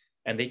therapists,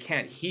 and they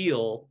can't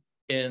heal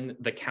in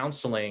the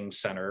counseling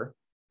center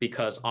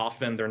because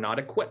often they're not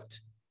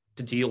equipped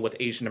to deal with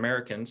Asian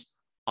Americans,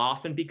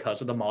 often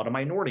because of the model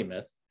minority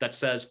myth that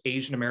says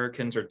Asian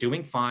Americans are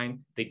doing fine,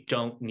 they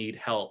don't need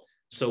help.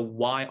 So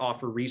why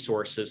offer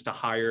resources to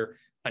hire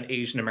an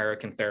Asian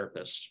American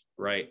therapist,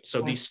 right?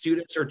 So these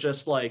students are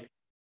just like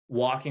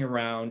walking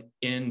around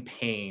in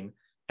pain,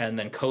 and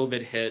then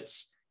COVID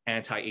hits,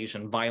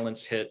 anti-Asian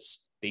violence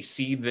hits. They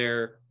see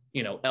their,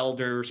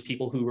 elders,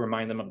 people who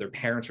remind them of their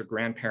parents or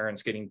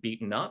grandparents getting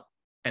beaten up,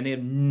 and they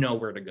have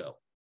nowhere to go.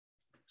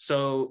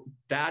 So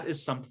that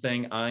is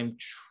something I'm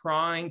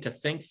trying to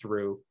think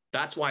through.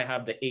 That's why I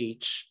have the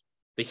H,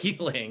 the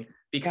healing,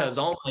 because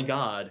oh my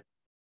God,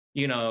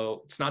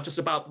 it's not just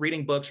about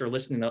reading books or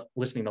listening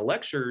to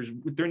lectures.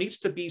 There needs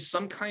to be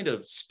some kind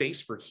of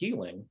space for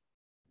healing.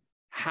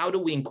 How do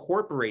we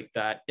incorporate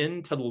that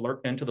into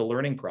the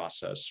learning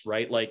process,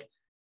 right? Like,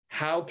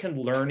 how can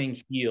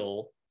learning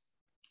heal,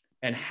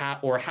 and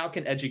how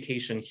can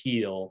education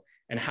heal,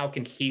 and how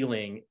can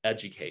healing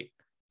educate?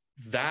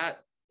 That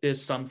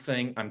is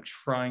something I'm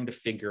trying to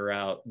figure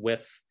out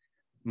with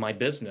my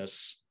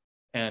business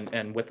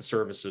and with the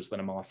services that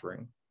I'm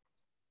offering.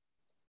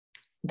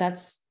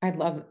 I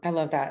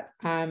love that.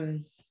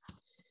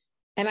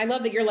 And I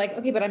love that you're like,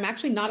 okay, but I'm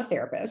actually not a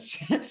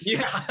therapist.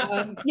 Yeah.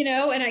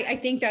 And I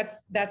think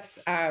that's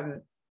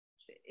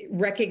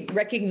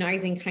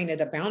recognizing kind of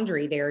the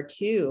boundary there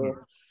too.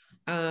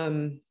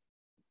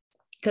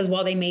 Because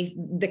while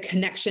the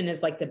connection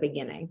is like the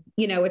beginning,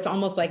 it's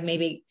almost like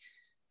maybe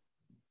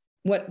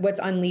what's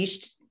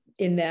unleashed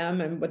in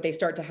them and what they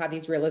start to have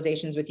these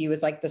realizations with you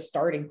is like the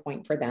starting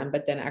point for them,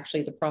 but then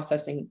actually the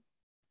processing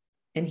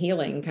and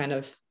healing kind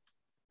of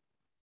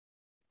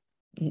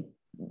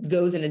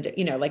goes in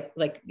a, like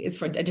is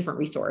for a different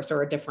resource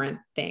or a different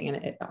thing.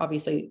 And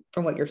obviously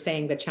from what you're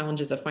saying, the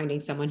challenges of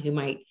finding someone who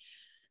might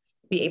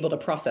be able to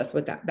process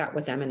with that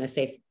with them in a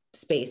safe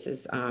space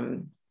is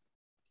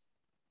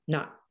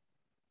not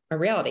a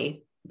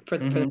reality for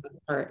the most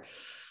part.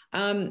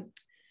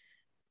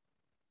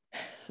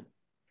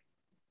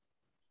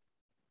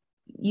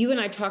 You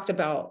and I talked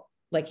about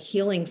like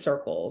healing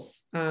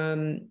circles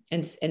and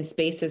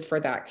spaces for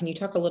that. Can you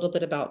talk a little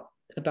bit about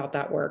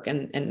that work?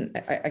 And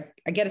I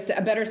get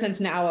a better sense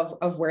now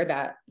of where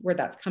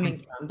that's coming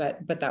from,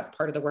 but that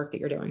part of the work that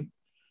you're doing.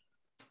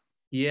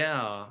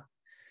 Yeah.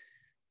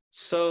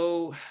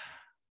 So,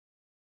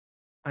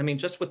 I mean,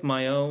 just with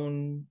my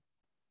own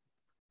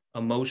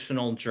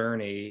emotional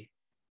journey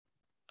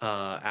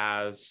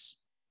as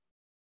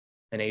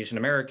an Asian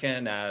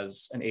American,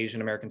 as an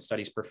Asian American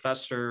studies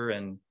professor,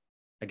 and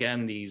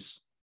again,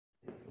 these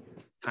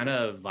kind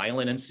of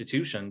violent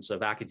institutions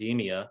of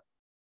academia,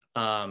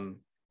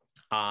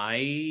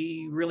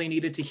 I really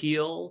needed to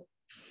heal.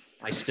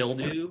 I still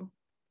do.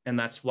 And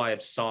that's why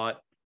I've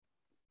sought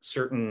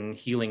certain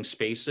healing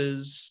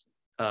spaces.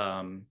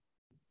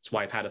 That's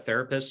why I've had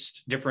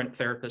different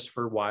therapist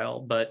for a while,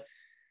 but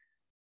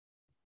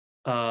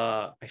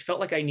I felt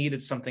like I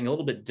needed something a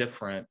little bit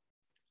different.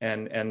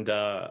 And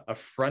a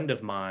friend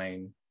of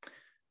mine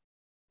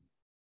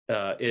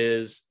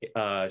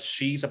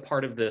she's a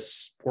part of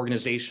this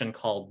organization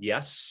called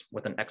Yes,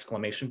 with an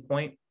exclamation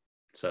point.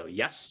 So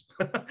yes.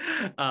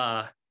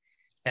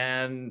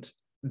 And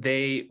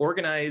they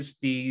organize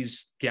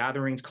these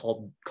gatherings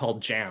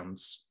called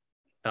jams.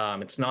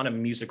 It's not a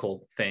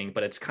musical thing,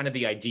 but it's kind of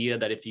the idea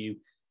that if you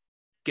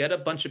get a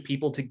bunch of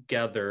people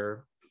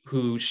together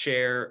who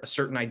share a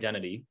certain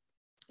identity,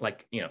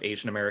 like, an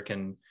Asian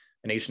American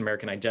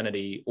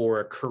identity, or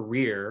a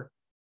career,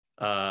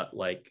 there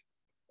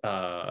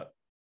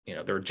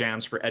are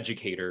jams for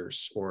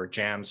educators or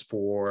jams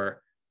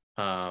for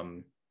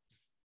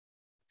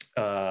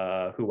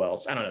who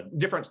else? I don't know.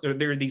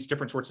 There are these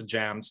different sorts of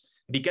jams.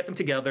 If you get them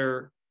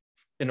together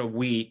in a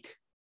week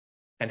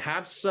and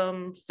have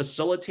some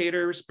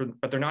facilitators,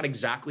 but they're not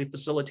exactly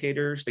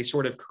facilitators. They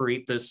sort of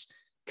create this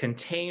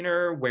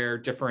container where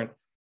different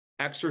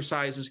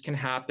exercises can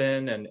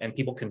happen and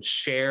people can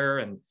share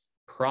and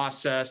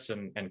process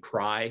and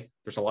cry.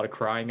 There's a lot of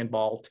crying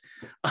involved.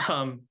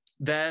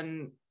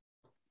 Then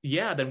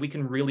we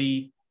can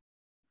really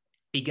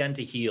begin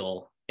to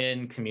heal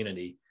in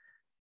community.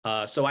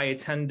 So I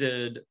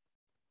attended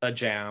a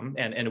jam,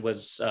 and it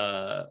was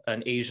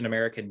an Asian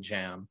American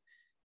jam,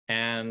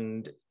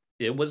 and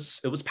it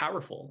was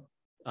powerful.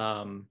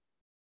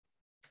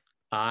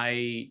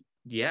 I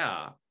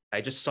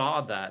just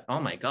saw that, oh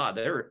my God,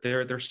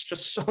 there's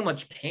just so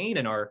much pain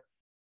in our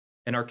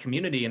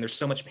community, and there's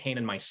so much pain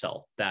in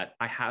myself that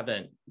I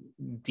haven't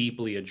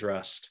deeply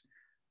addressed.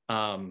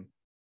 And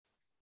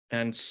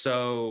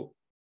so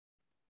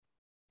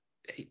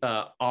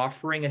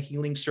offering a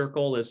healing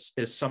circle is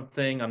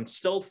something I'm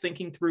still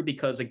thinking through,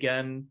 because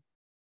again,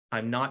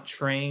 I'm not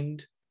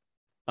trained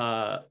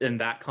in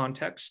that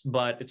context,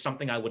 but it's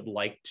something I would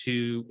like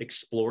to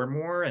explore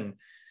more and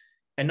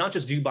not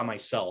just do by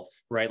myself,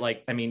 right?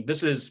 Like, I mean,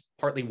 this is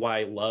partly why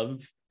I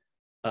love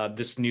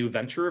this new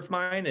venture of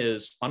mine.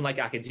 Is unlike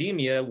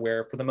academia,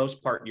 where for the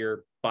most part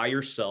you're by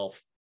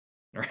yourself,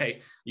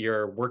 right?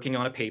 You're working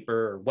on a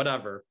paper or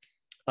whatever.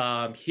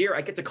 Here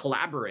I get to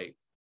collaborate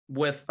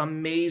with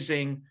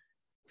amazing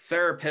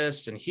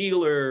therapists and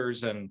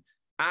healers and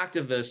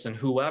activists and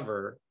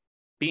whoever,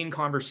 be in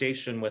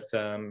conversation with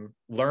them,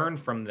 learn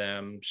from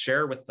them,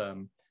 share with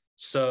them.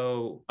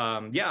 So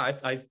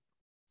I've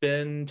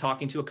been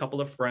talking to a couple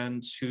of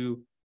friends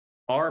who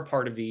are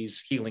part of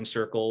these healing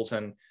circles,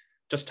 and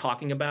just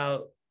talking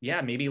about,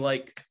 maybe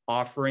like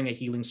offering a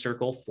healing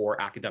circle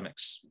for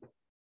academics,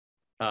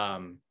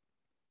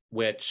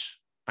 which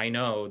I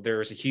know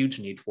there's a huge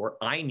need for.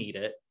 I need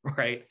it,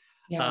 right?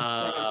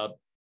 Yeah.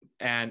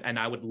 And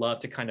I would love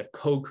to kind of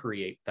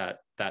co-create that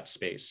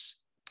space.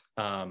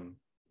 I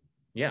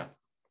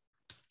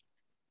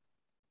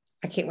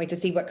can't wait to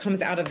see what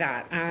comes out of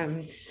that.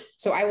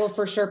 So I will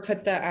for sure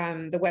put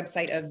the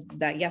website of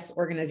that Yes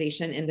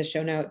organization in the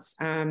show notes.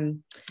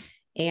 And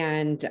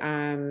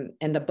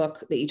the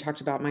book that you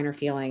talked about, Minor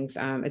Feelings.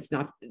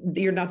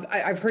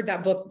 I've heard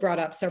that book brought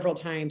up several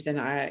times, and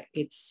I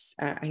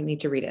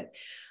need to read it.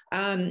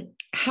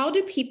 How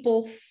do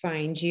people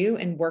find you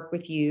and work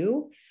with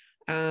you,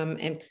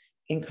 and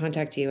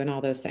contact you and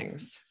all those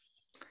things?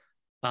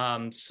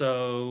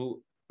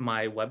 So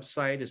my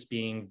website is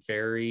being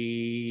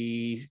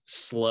very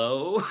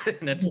slow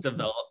in its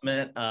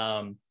development.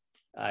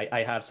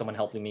 I have someone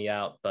helping me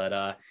out,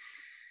 but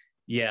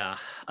we're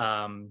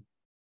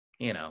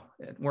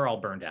all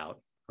burned out,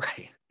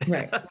 right?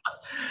 Right.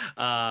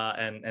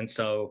 And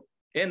so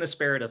in the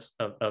spirit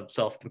of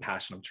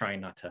self-compassion, I'm trying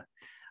not to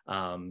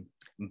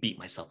beat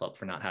myself up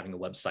for not having a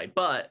website,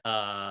 but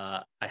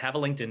I have a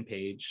LinkedIn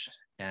page,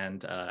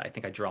 and I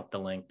think I dropped the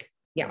link.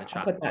 Yeah,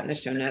 I'll put that in the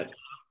show notes.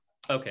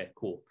 Okay,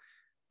 cool.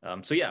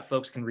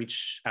 Folks can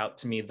reach out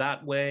to me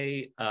that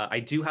way. I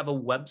do have a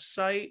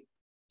website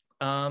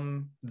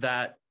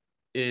that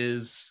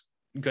is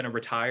going to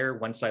retire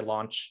once I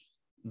launch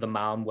the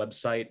MOM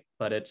website,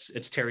 but it's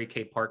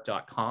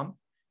terrykpark.com.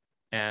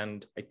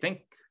 And I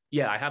think,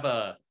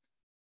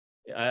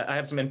 I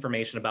have some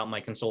information about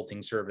my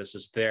consulting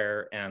services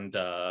there, and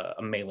a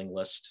mailing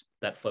list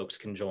that folks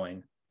can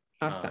join.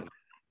 Awesome.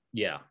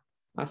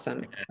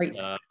 Awesome.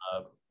 And,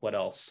 what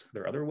else?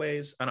 There are other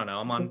ways. I don't know.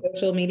 I'm on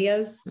social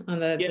medias on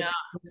the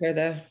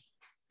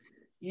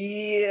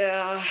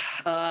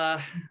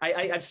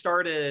I've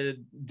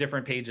started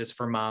different pages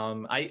for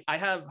MOM. I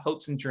have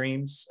hopes and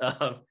dreams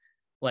of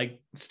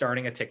like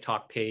starting a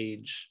TikTok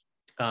page.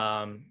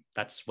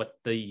 That's what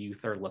the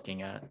youth are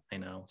looking at, I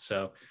know.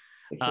 So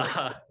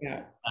and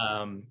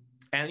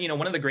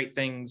one of the great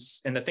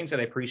things, and the things that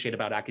I appreciate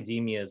about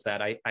academia, is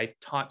that I've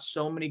taught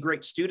so many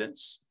great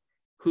students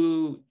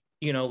who,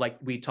 like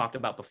we talked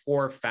about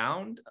before,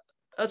 found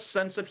a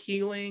sense of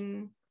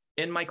healing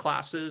in my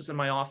classes and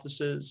my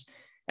offices,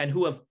 and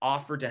who have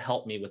offered to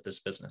help me with this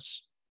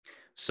business.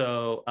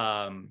 So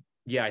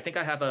I think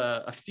I have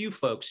a few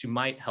folks who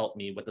might help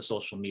me with the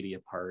social media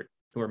part,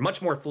 who are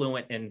much more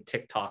fluent in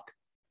TikTok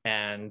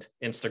and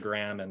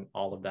Instagram and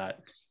all of that.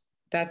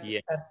 That's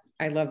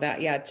I love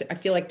that. Yeah. I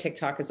feel like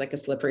TikTok is like a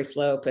slippery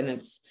slope,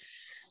 and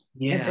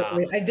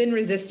I've been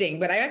resisting,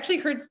 but I actually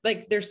heard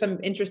like there's some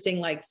interesting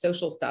like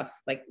social stuff,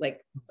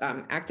 like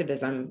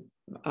activism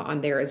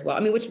on there as well. I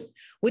mean,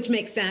 which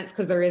makes sense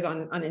because there is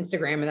on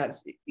Instagram, and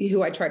that's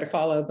who I try to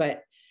follow.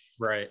 But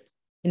right,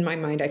 in my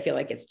mind, I feel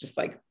like it's just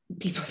like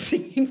people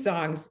singing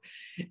songs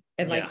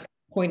and like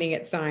pointing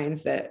at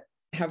signs that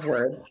have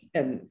words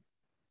and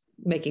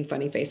making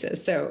funny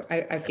faces. So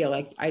I feel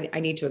like I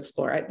need to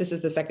explore. This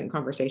is the second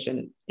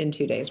conversation in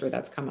 2 days where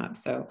that's come up.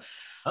 So,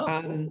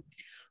 all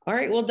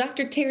right. Well,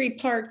 Dr. Terry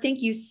Park,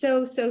 thank you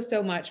so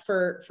much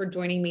for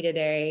joining me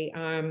today.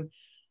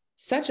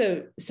 Such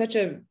a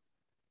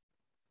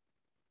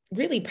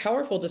really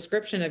powerful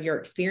description of your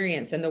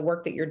experience and the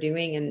work that you're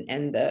doing,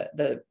 and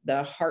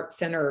the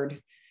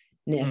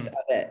heart-centeredness of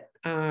it,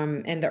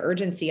 and the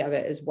urgency of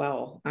it as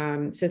well.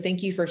 So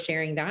thank you for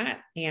sharing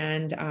that.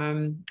 And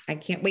I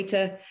can't wait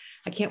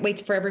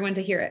for everyone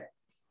to hear it.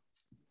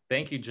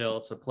 Thank you, Jill.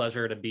 It's a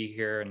pleasure to be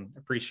here, and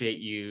appreciate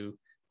you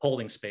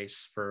holding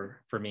space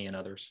for me and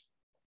others.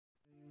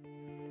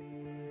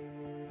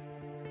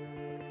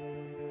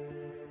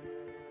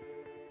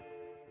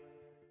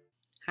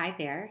 Hi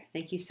there.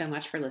 Thank you so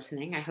much for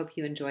listening. I hope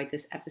you enjoyed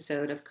this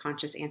episode of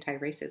Conscious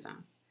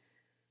Anti-Racism.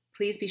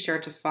 Please be sure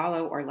to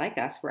follow or like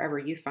us wherever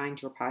you find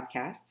your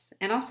podcasts,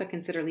 and also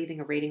consider leaving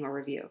a rating or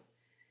review.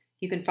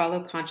 You can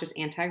follow Conscious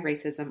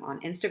Anti-Racism on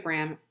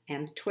Instagram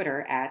and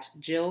Twitter at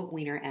Jill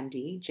Weiner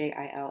MD,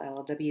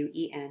 JILLWENER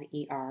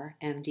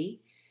MD,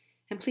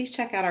 and please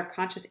check out our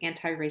Conscious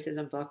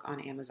Anti-Racism book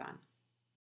on Amazon.